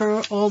reunion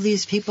for all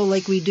these people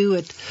like we do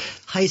at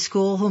high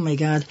school? Oh, my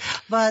God.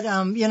 But,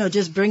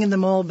 just bringing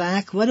them all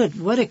back, what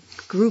a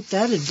group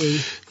that would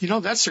be.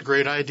 That's a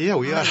great idea.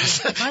 We ought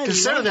to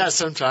consider that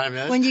sometime,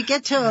 Ed. When you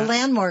get to a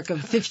landmark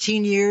of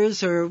 15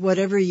 years or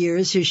whatever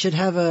years, you should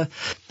have a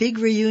big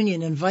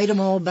reunion, invite them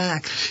all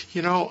back.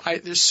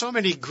 There's so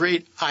many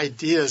great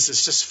ideas.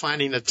 It's just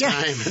finding the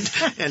time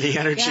and the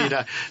energy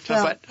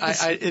but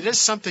it is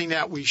something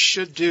that we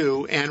should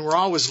do, and we're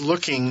always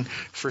looking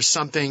for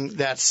something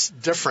that's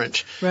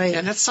different. Right.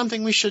 And that's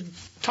something we should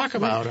talk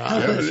about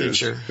in the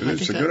future.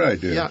 It's a good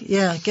idea.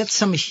 Yeah, get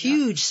some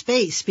huge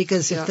space,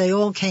 because if they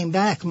all came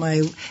back,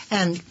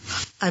 and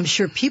I'm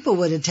sure people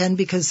would attend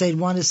because they'd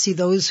want to see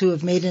those who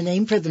have made a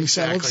name for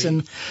themselves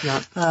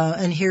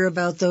and hear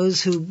about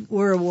those who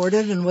were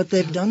awarded and what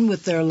they've done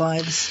with their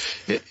lives.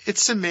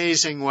 It's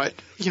amazing what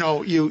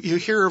you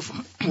hear of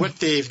what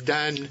they've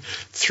done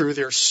through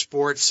their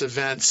sports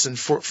events and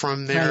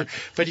from there,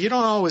 but you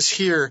don't always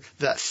hear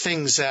the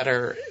things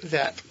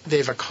that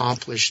they've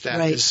accomplished.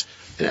 I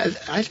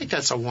think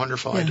that's a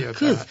wonderful idea.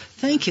 Good.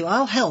 Thank you.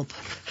 I'll help.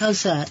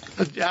 How's that?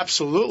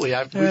 Absolutely.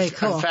 Very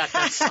cool. In fact,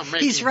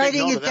 he's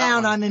writing it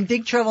down. I'm in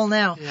big trouble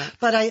now. Yeah.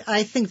 But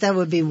I think that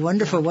would be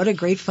wonderful. Yeah. What a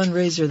great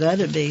fundraiser that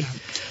would be.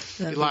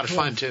 That'd be a lot of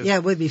fun, too. Yeah,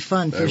 it would be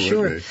fun, for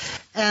sure.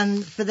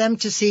 And for them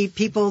to see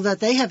people that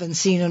they haven't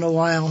seen in a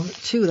while,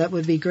 too, that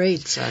would be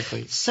great.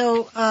 Exactly.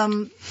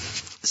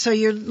 So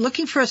you're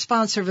looking for a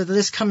sponsor for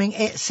this coming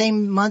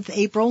same month,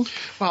 April?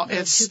 Well,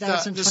 it's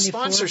the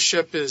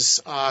sponsorship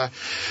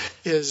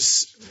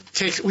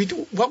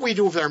what we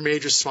do with our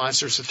major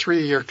sponsors, a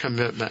 3-year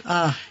commitment.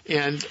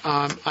 And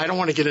I don't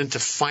want to get into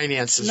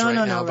finances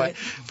now,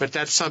 but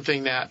that's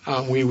something that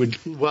we would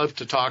love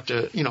to talk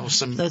to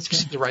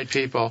the right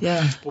people.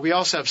 Yeah. But we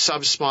also have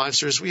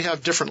sub-sponsors. We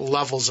have different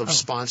levels of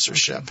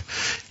sponsorship.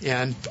 Okay.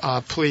 And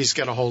please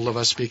get a hold of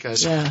us,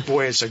 because,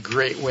 boy, it's a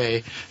great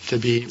way to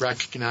be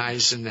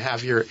recognized and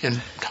have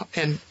and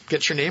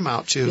get your name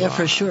out too. Yeah,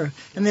 for sure.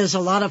 And there's a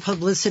lot of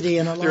publicity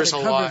and a lot of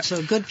coverage,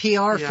 so good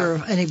PR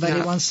for anybody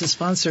who wants to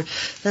sponsor.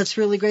 That's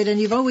really great. And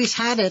you've always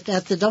had it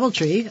at the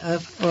Doubletree, or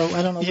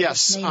I don't know what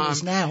its name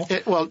is now.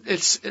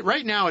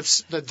 Right now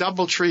it's the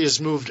Doubletree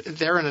is moved.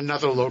 They're in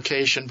another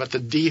location, but the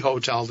D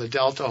Hotel, the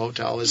Delta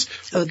Hotel, is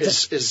now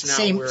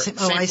same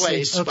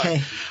place.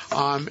 Okay.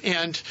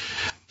 And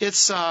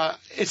it's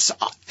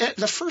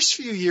the first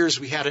few years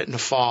we had it in the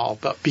fall,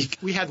 but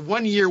we had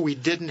 1 year we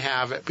didn't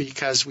have it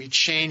because we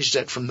changed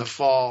it from the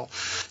fall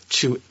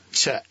to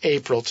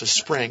April to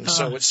spring.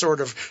 So it's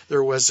sort of,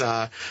 there was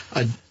a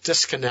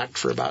disconnect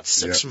for about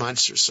 6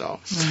 months or so.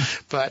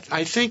 But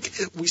I think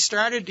we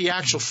started, the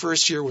actual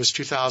first year was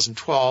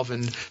 2012,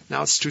 and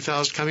now it's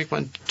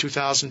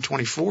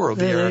 2024 will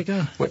be our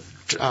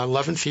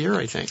 11th year,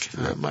 I think.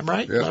 Am I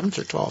right? 11th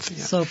or 12th.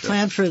 Yeah. So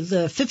plan for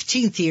the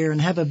 15th year and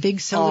have a big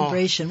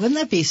celebration. Wouldn't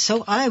that be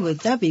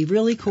that'd be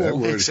really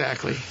cool.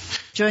 Exactly.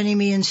 Joining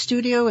me in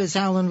studio is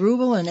Alan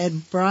Rubel and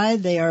Ed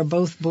Bride. They are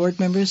both board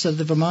members of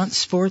the Vermont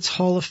Sports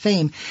Hall of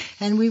Fame.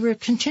 And we were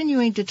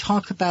continuing to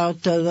talk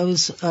about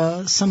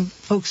some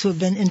folks who have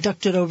been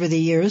inducted over the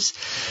years.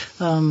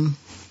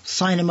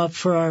 Sign them up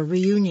for our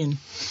reunion.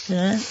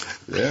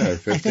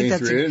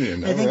 15th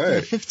reunion. I think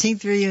the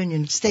 15th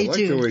reunion. Stay tuned. I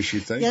like the way she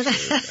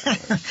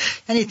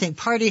thinks. Anything.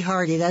 Party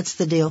hardy. That's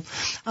the deal.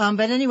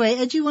 But anyway,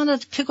 Ed, you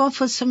want to kick off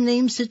with some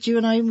names that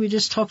we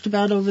just talked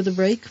about over the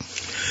break?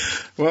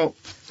 Well,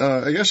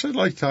 I guess I'd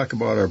like to talk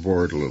about our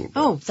board a little bit.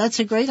 Oh, that's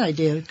a great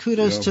idea.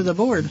 Kudos to the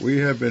board. We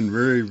have been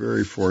very,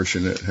 very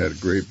fortunate, had a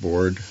great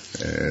board,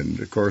 and,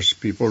 of course,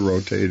 people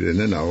rotate in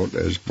and out,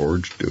 as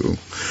boards do.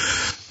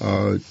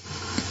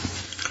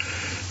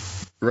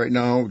 Right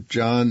now,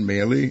 John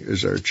Maley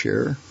is our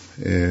chair,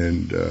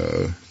 and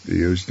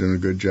he was doing a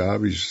good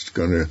job. He's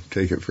going to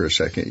take it for a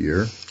second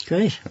year.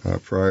 Great.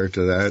 Prior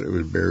to that, it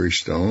was Barry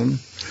Stone.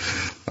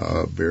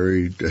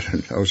 Barry did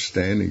an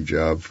outstanding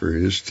job for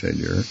his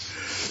tenure.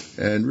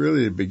 And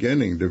really,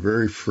 the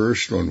very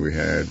first one we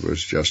had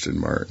was Justin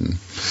Martin.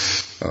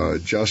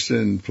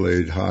 Justin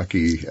played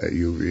hockey at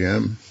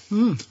UVM,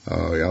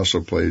 He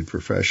also played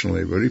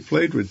professionally, but he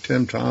played with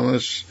Tim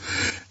Thomas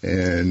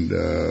and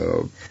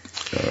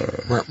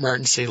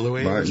Martin St.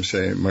 Louis. Martin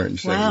St.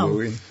 Wow.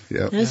 Louis.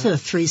 Yeah. There's a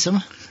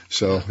threesome.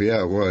 So,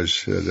 yeah, it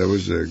was. That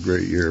was a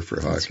great year for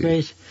hockey. That's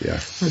great. Yeah.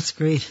 That's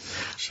great.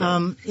 So,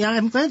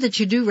 I'm glad that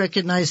you do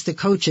recognize the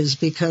coaches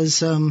because,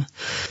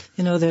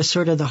 they're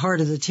sort of the heart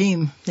of the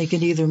team. They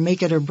can either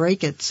make it or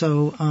break it.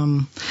 So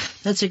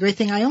that's a great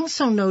thing. I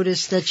also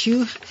noticed that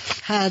you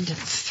had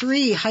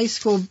 3 high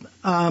school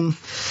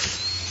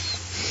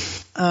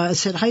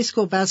high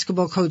school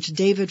basketball coach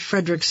David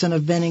Fredrickson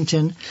of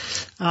Bennington.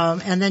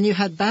 And then you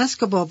had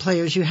basketball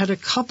players. You had a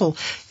couple.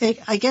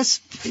 I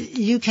guess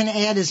you can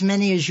add as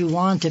many as you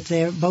want if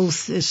they're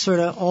both sort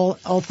of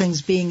all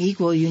things being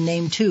equal. You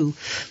name 2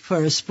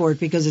 for a sport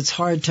because it's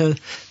hard to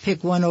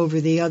pick one over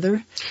the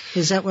other.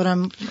 Is that what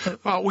I'm?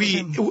 Well,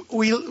 we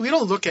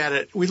don't look at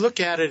it. We look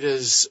at it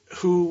as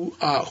who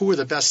are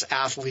the best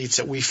athletes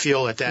that we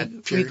feel at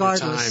that period of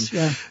time.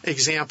 Yeah.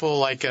 Example,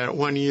 like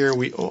one year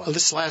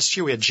this last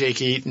year we had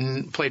Jake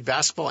Eaton played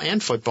basketball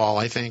and football,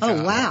 I think.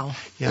 Oh, wow.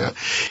 Yeah.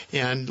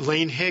 And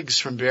Lane Higgs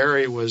from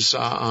Barrie was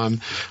a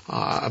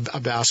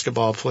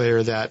basketball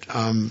player that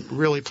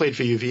really played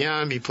for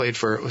UVM. He played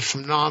for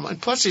phenomenal.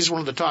 And plus, he's one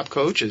of the top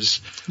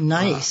coaches.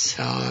 Nice.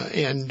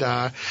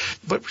 But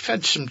we've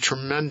had some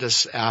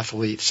tremendous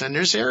athletes. And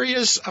there's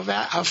areas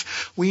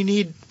of we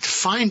need to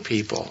find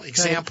people.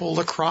 Example,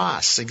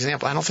 lacrosse.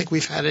 Example, I don't think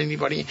we've had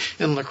anybody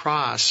in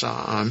lacrosse.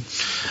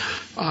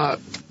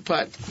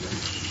 But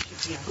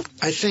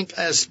I think,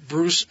 as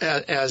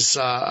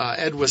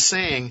Ed was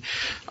saying,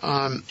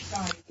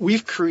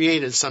 we've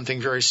created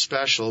something very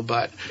special,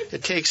 but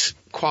it takes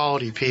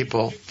quality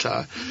people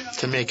to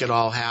make it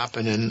all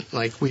happen. And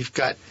we've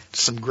got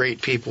some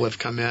great people have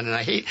come in,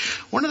 and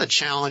one of the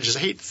challenges,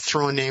 I hate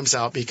throwing names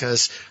out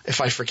because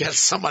if I forget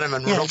someone, I'm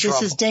in real trouble.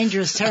 This is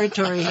dangerous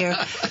territory here.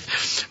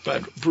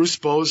 But Bruce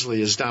Bosley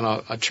has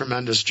done a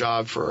tremendous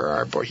job for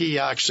our board. He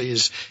actually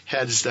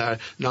heads the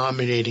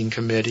nominating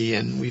committee,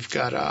 and we've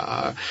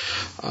got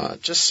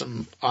just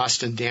some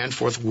Austin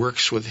Danforth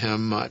works with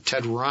him.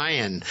 Ted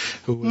Ryan,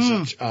 who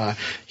was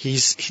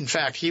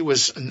he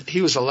was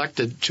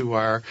elected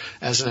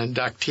as an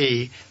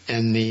inductee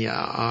in the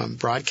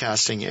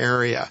broadcasting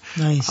area.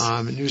 Nice.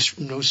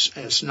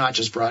 It's not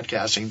just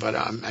broadcasting, but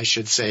I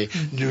should say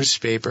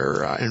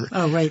newspaper.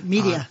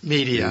 Media.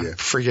 Media.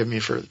 Forgive me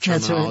for the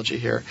terminology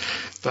here.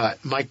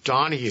 But Mike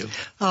Donahue.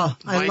 Oh,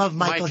 I love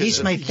Michael.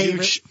 He's my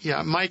favorite.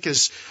 Mike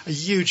is a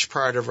huge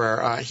part of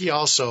our. He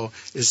also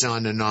is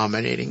on the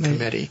nominating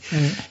committee,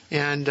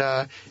 and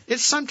it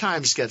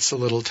sometimes gets a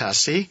little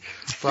testy.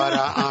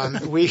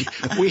 But we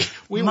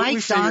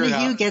Mike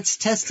Donahue gets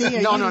testy.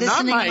 No,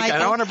 not Mike. Michael? I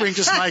don't want to bring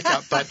just Mike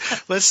up, but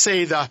let's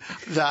say the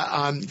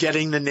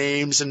getting the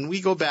names, and we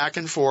go back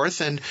and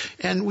forth, and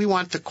we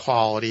want the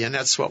quality, and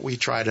that's what we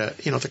try to,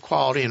 the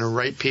quality and the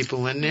right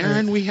people in there,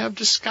 and we have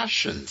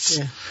discussions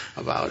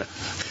about it.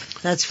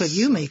 That's what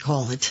you may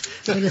call it.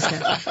 What is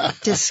that?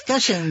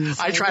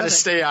 Discussions. I try to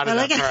stay out of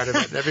that part of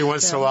it. Every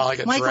once in a while I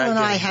get Michael dragged and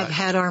I in, have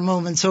had our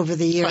moments over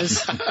the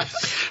years.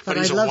 But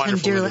I love him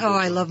dearly. Individual. Oh,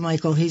 I love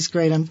Michael. He's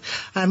great.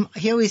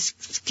 He always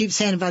keeps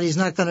saying about he's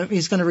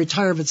going to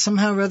retire, but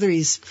somehow or other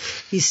he's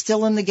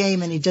still in the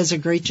game and he does a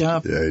great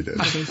job. Yeah, he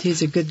does.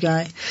 He's a good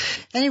guy.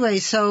 Anyway,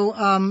 so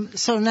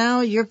now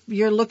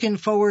you're looking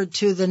forward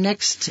to the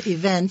next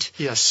event.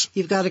 Yes.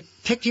 You've got to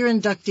pick your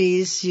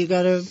inductees. You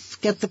got to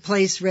get the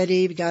place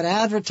ready. You've got to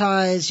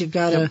advertise. You've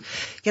got to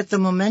get the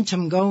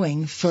momentum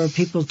going for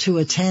people to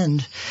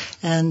attend.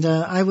 And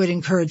I would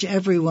encourage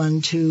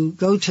everyone to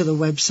go to the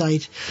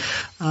website.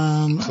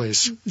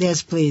 Please.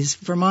 Yes, please.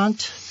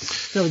 Vermont.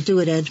 Go do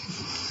it, Ed.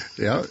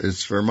 Yeah,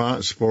 it's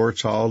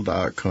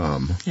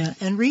VermontSportsHall.com. Yeah,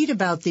 and read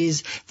about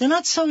these. They're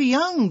not so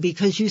young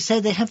because you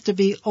said they have to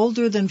be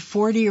older than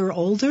 40 or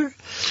older.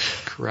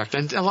 Correct,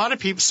 and a lot of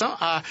people.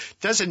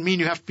 Doesn't mean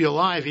you have to be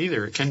alive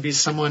either. It can be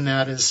someone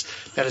that has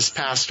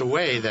passed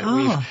away.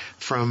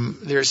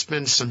 There's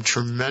been some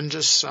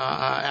tremendous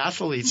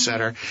athletes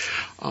that are.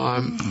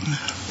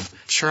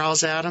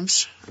 Charles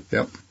Adams.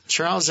 Yep.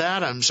 Charles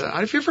Adams.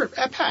 Have you ever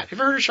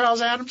heard of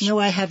Charles Adams? No,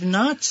 I have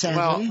not,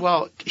 sadly.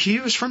 Well, he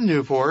was from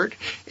Newport,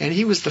 and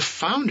he was the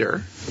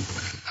founder.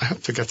 I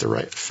hope I got the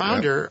right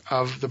founder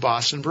of the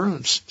Boston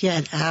Bruins.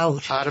 Get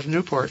out of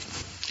Newport.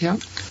 Yeah.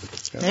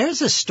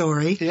 There's a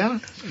story. Yeah.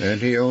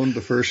 And he owned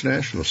the First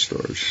National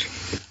stores.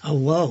 Oh,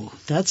 whoa.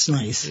 That's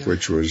nice.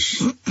 Which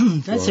was...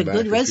 That's a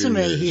good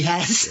resume he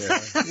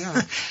has.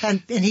 Yeah.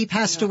 And he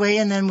passed away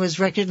and then was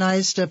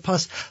recognized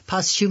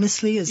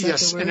posthumously? Is that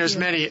yes, the word? And there's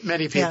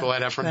many people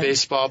that have, from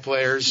baseball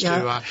players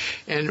to...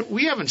 and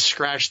we haven't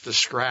scratched the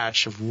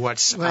scratch of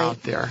what's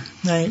out there.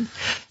 Right.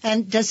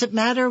 And does it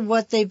matter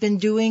what they've been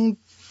doing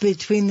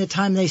between the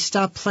time they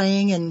stop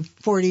playing and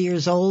 40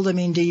 years old? I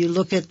mean, do you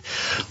look at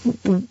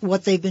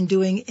what they've been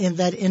doing in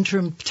that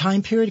interim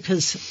time period?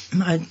 Because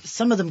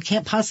some of them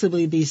can't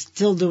possibly be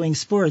still doing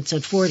sports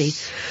at 40.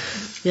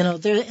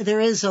 there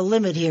is a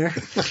limit here.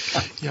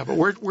 Yeah, but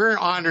we're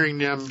honoring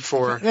them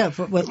for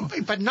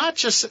but not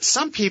just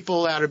some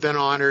people that have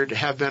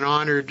been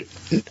honored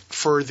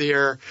for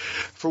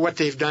what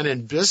they've done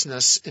in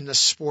business in the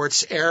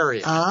sports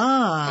area.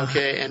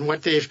 Okay, and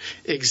what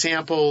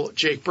example,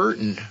 Jake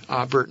Burton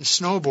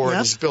Snowboard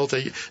has built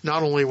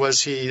not only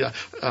was he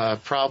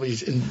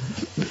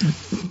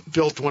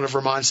built one of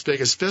Vermont's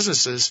biggest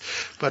businesses,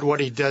 but what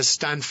he does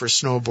done for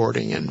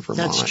snowboarding in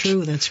Vermont. That's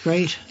true. That's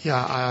great.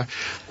 Yeah.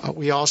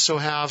 We also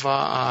have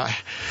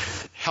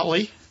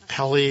Helly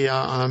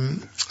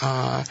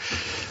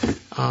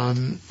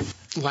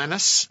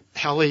Lennis.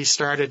 Helly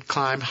started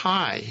Climb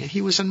High.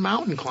 He was in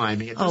mountain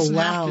climbing. It doesn't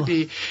have to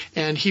be,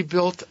 and he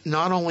built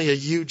not only a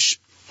huge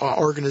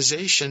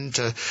organization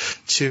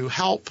to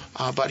help,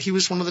 but he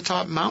was one of the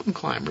top mountain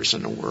climbers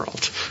in the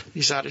world.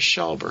 He's out of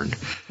Shelburne.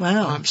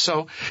 Wow.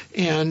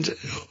 And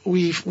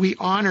we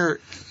honor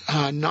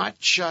not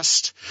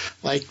just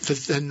like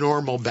the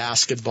normal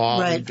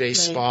basketball and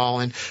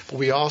baseball, but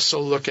we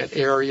also look at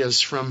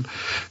areas from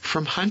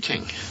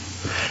hunting.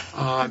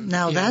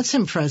 That's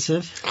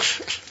impressive.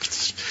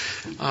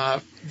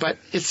 But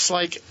it's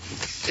like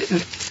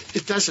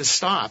it doesn't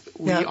stop.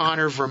 We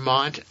honor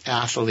Vermont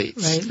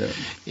athletes,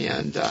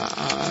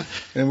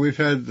 and we've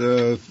had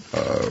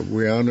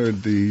we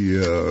honored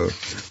the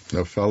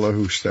fellow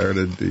who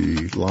started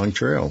the Long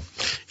Trail.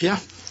 Yeah,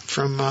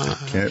 from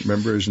can't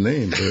remember his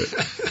name,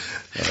 but.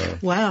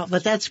 Wow,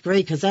 but that's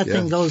great because that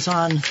thing goes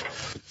on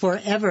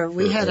forever.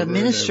 We had a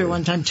minister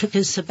one time took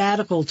his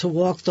sabbatical to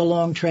walk the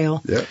Long Trail.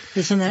 Yeah.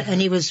 Isn't that?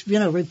 And he was,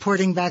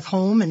 reporting back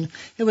home, and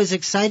it was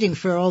exciting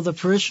for all the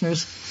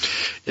parishioners.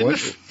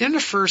 In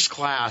the first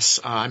class,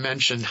 I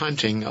mentioned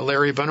hunting.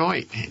 Larry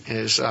Benoit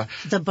is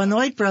the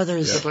Benoit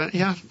brothers.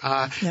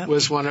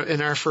 Was one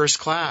in our first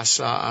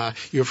class.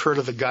 You've heard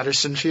of the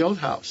Gutterson Field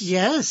House?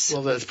 Yes.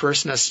 Well, the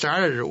person that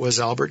started it was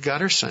Albert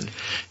Gutterson,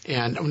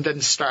 and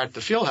didn't start the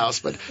field house,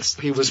 but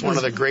he was one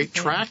of the great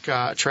track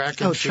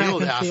and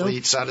field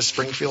athletes out of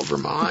Springfield,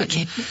 Vermont.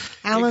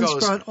 Alan's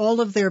brought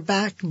all of their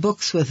back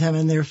books with him,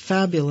 and they're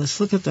fabulous.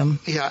 Look at them.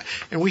 Yeah,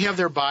 and we have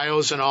their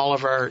bios in all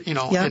of our,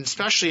 and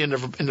especially in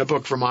the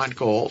book Vermont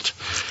Gold.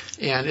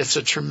 And it's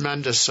a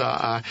tremendous,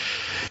 and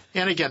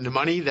again, the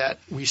money that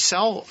we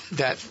sell,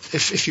 that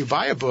if you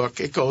buy a book,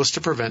 it goes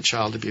to Prevent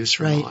Child Abuse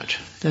Vermont. Right.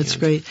 That's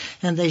great.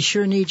 And they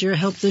sure need your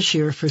help this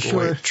year, for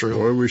sure. True.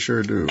 Boy, we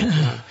sure do.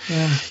 Yeah.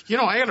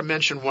 I got to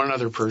mention one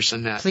other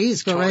person.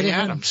 Please, go right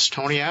ahead.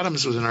 Tony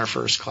Adams was in our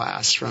first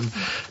class.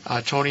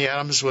 Tony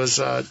Adams was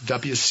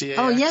WCAX.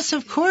 Oh, yes,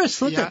 of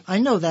course. Look, I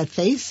know that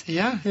face.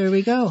 Yeah. There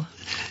we go.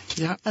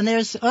 Yeah. And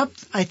there's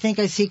I think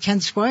I see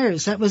Ken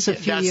Squires. That was a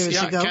few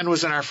years ago. Ken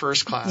was in our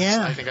first class.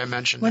 Yeah. I think I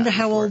mentioned Wonder that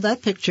how old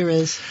that picture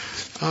is.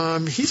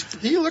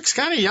 He looks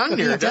kind of young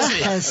there, doesn't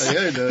he? Yes.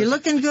 Yeah, he does. You're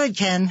looking good,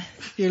 Ken,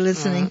 if you're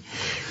listening.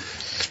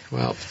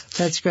 Well,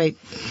 that's great.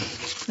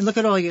 And look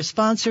at all your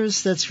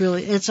sponsors.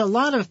 It's a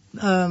lot of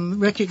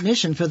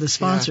recognition for the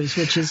sponsors,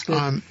 which is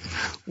good.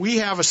 We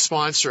have a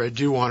sponsor I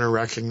do want to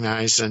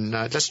recognize, and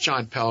that's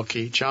John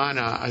Pelkey. John.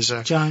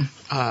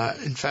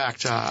 In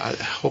fact,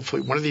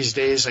 hopefully one of these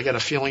days I get a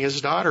feeling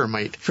his daughter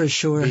might for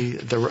sure be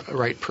the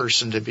right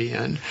person to be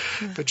in.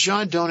 Yeah. But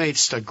John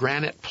donates to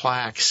granite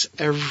plaques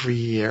every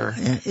year.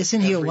 Yeah.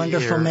 Isn't he a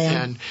wonderful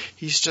man? And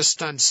he's just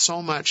done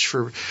so much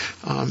for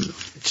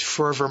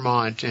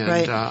Vermont,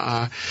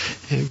 and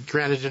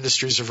Granite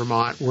Industries of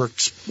Vermont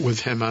worked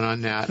with him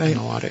on that in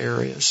a lot of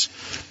areas.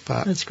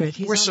 But that's great.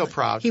 We're so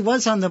proud. He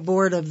was on the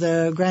board of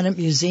the Granite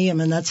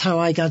Museum, and that's how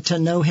I got to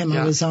know him.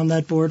 I was on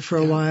that board for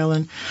a while,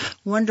 and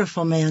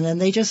wonderful man. And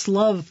they just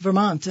love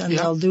Vermont, and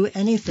they'll do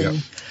anything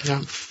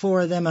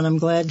for them. And I'm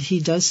glad he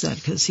does that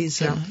because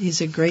he's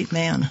a great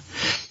man.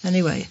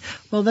 Anyway,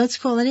 well, that's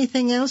cool.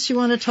 Anything else you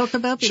want to talk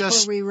about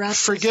before we wrap?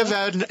 Forgive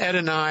Ed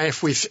and I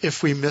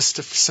if we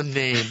missed some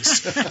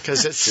names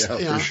because it's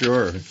for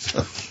sure.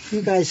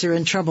 You guys are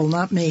in trouble,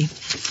 not me.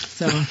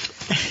 So.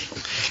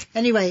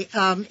 Anyway,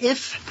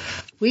 if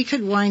we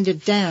could wind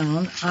it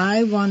down,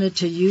 I wanted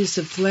to use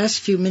the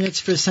last few minutes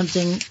for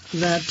something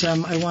that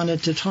I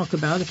wanted to talk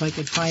about, if I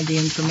could find the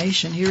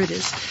information. Here it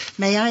is.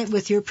 May I,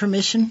 with your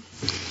permission?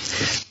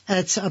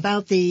 It's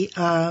about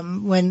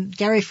when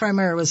Gary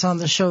Freimeyer was on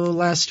the show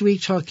last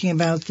week talking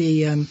about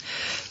the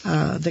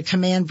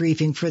command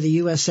briefing for the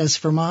USS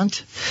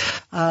Vermont.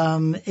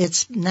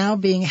 It's now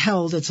being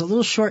held. It's a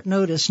little short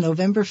notice,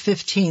 November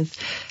 15th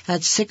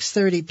at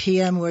 6:30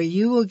 p.m., where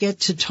you will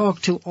get to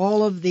talk to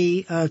all of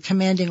the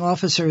commanding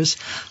officers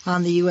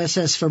on the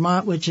USS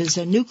Vermont, which is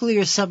a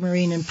nuclear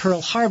submarine in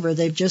Pearl Harbor.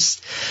 They've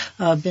just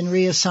been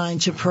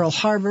reassigned to Pearl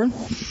Harbor,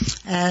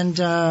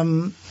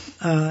 and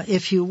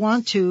if you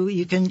want to,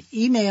 you can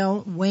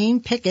email Wayne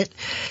Pickett.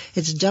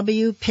 It's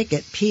WPickett,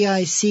 Pickett,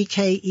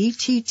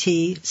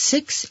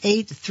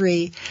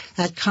 683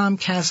 at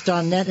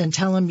Comcast.net, and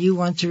tell them you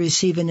want to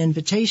receive an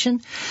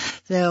invitation.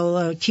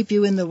 They'll keep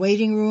you in the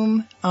waiting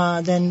room,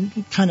 then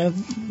kind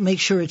of make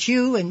sure it's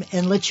you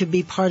and let you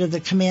be part of the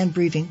command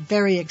briefing.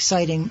 Very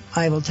exciting,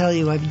 I will tell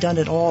you. I've done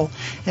it all,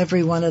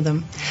 every one of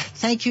them.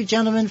 Thank you,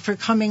 gentlemen, for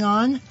coming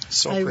on.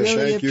 So I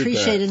really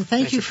appreciate it. And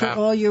thank you for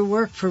all your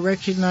work for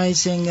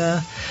recognizing,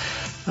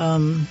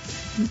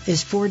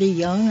 is 40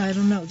 young? I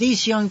don't know.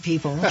 These young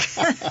people.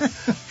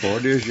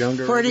 40 is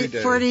younger every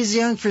day. 40 is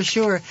young for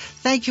sure.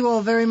 Thank you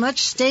all very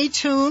much. Stay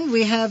tuned.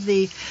 We have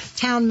the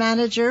town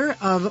manager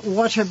of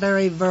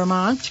Waterbury,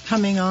 Vermont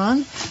coming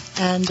on,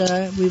 and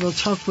we will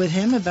talk with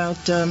him about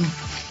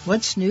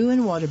what's new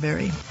in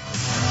Waterbury.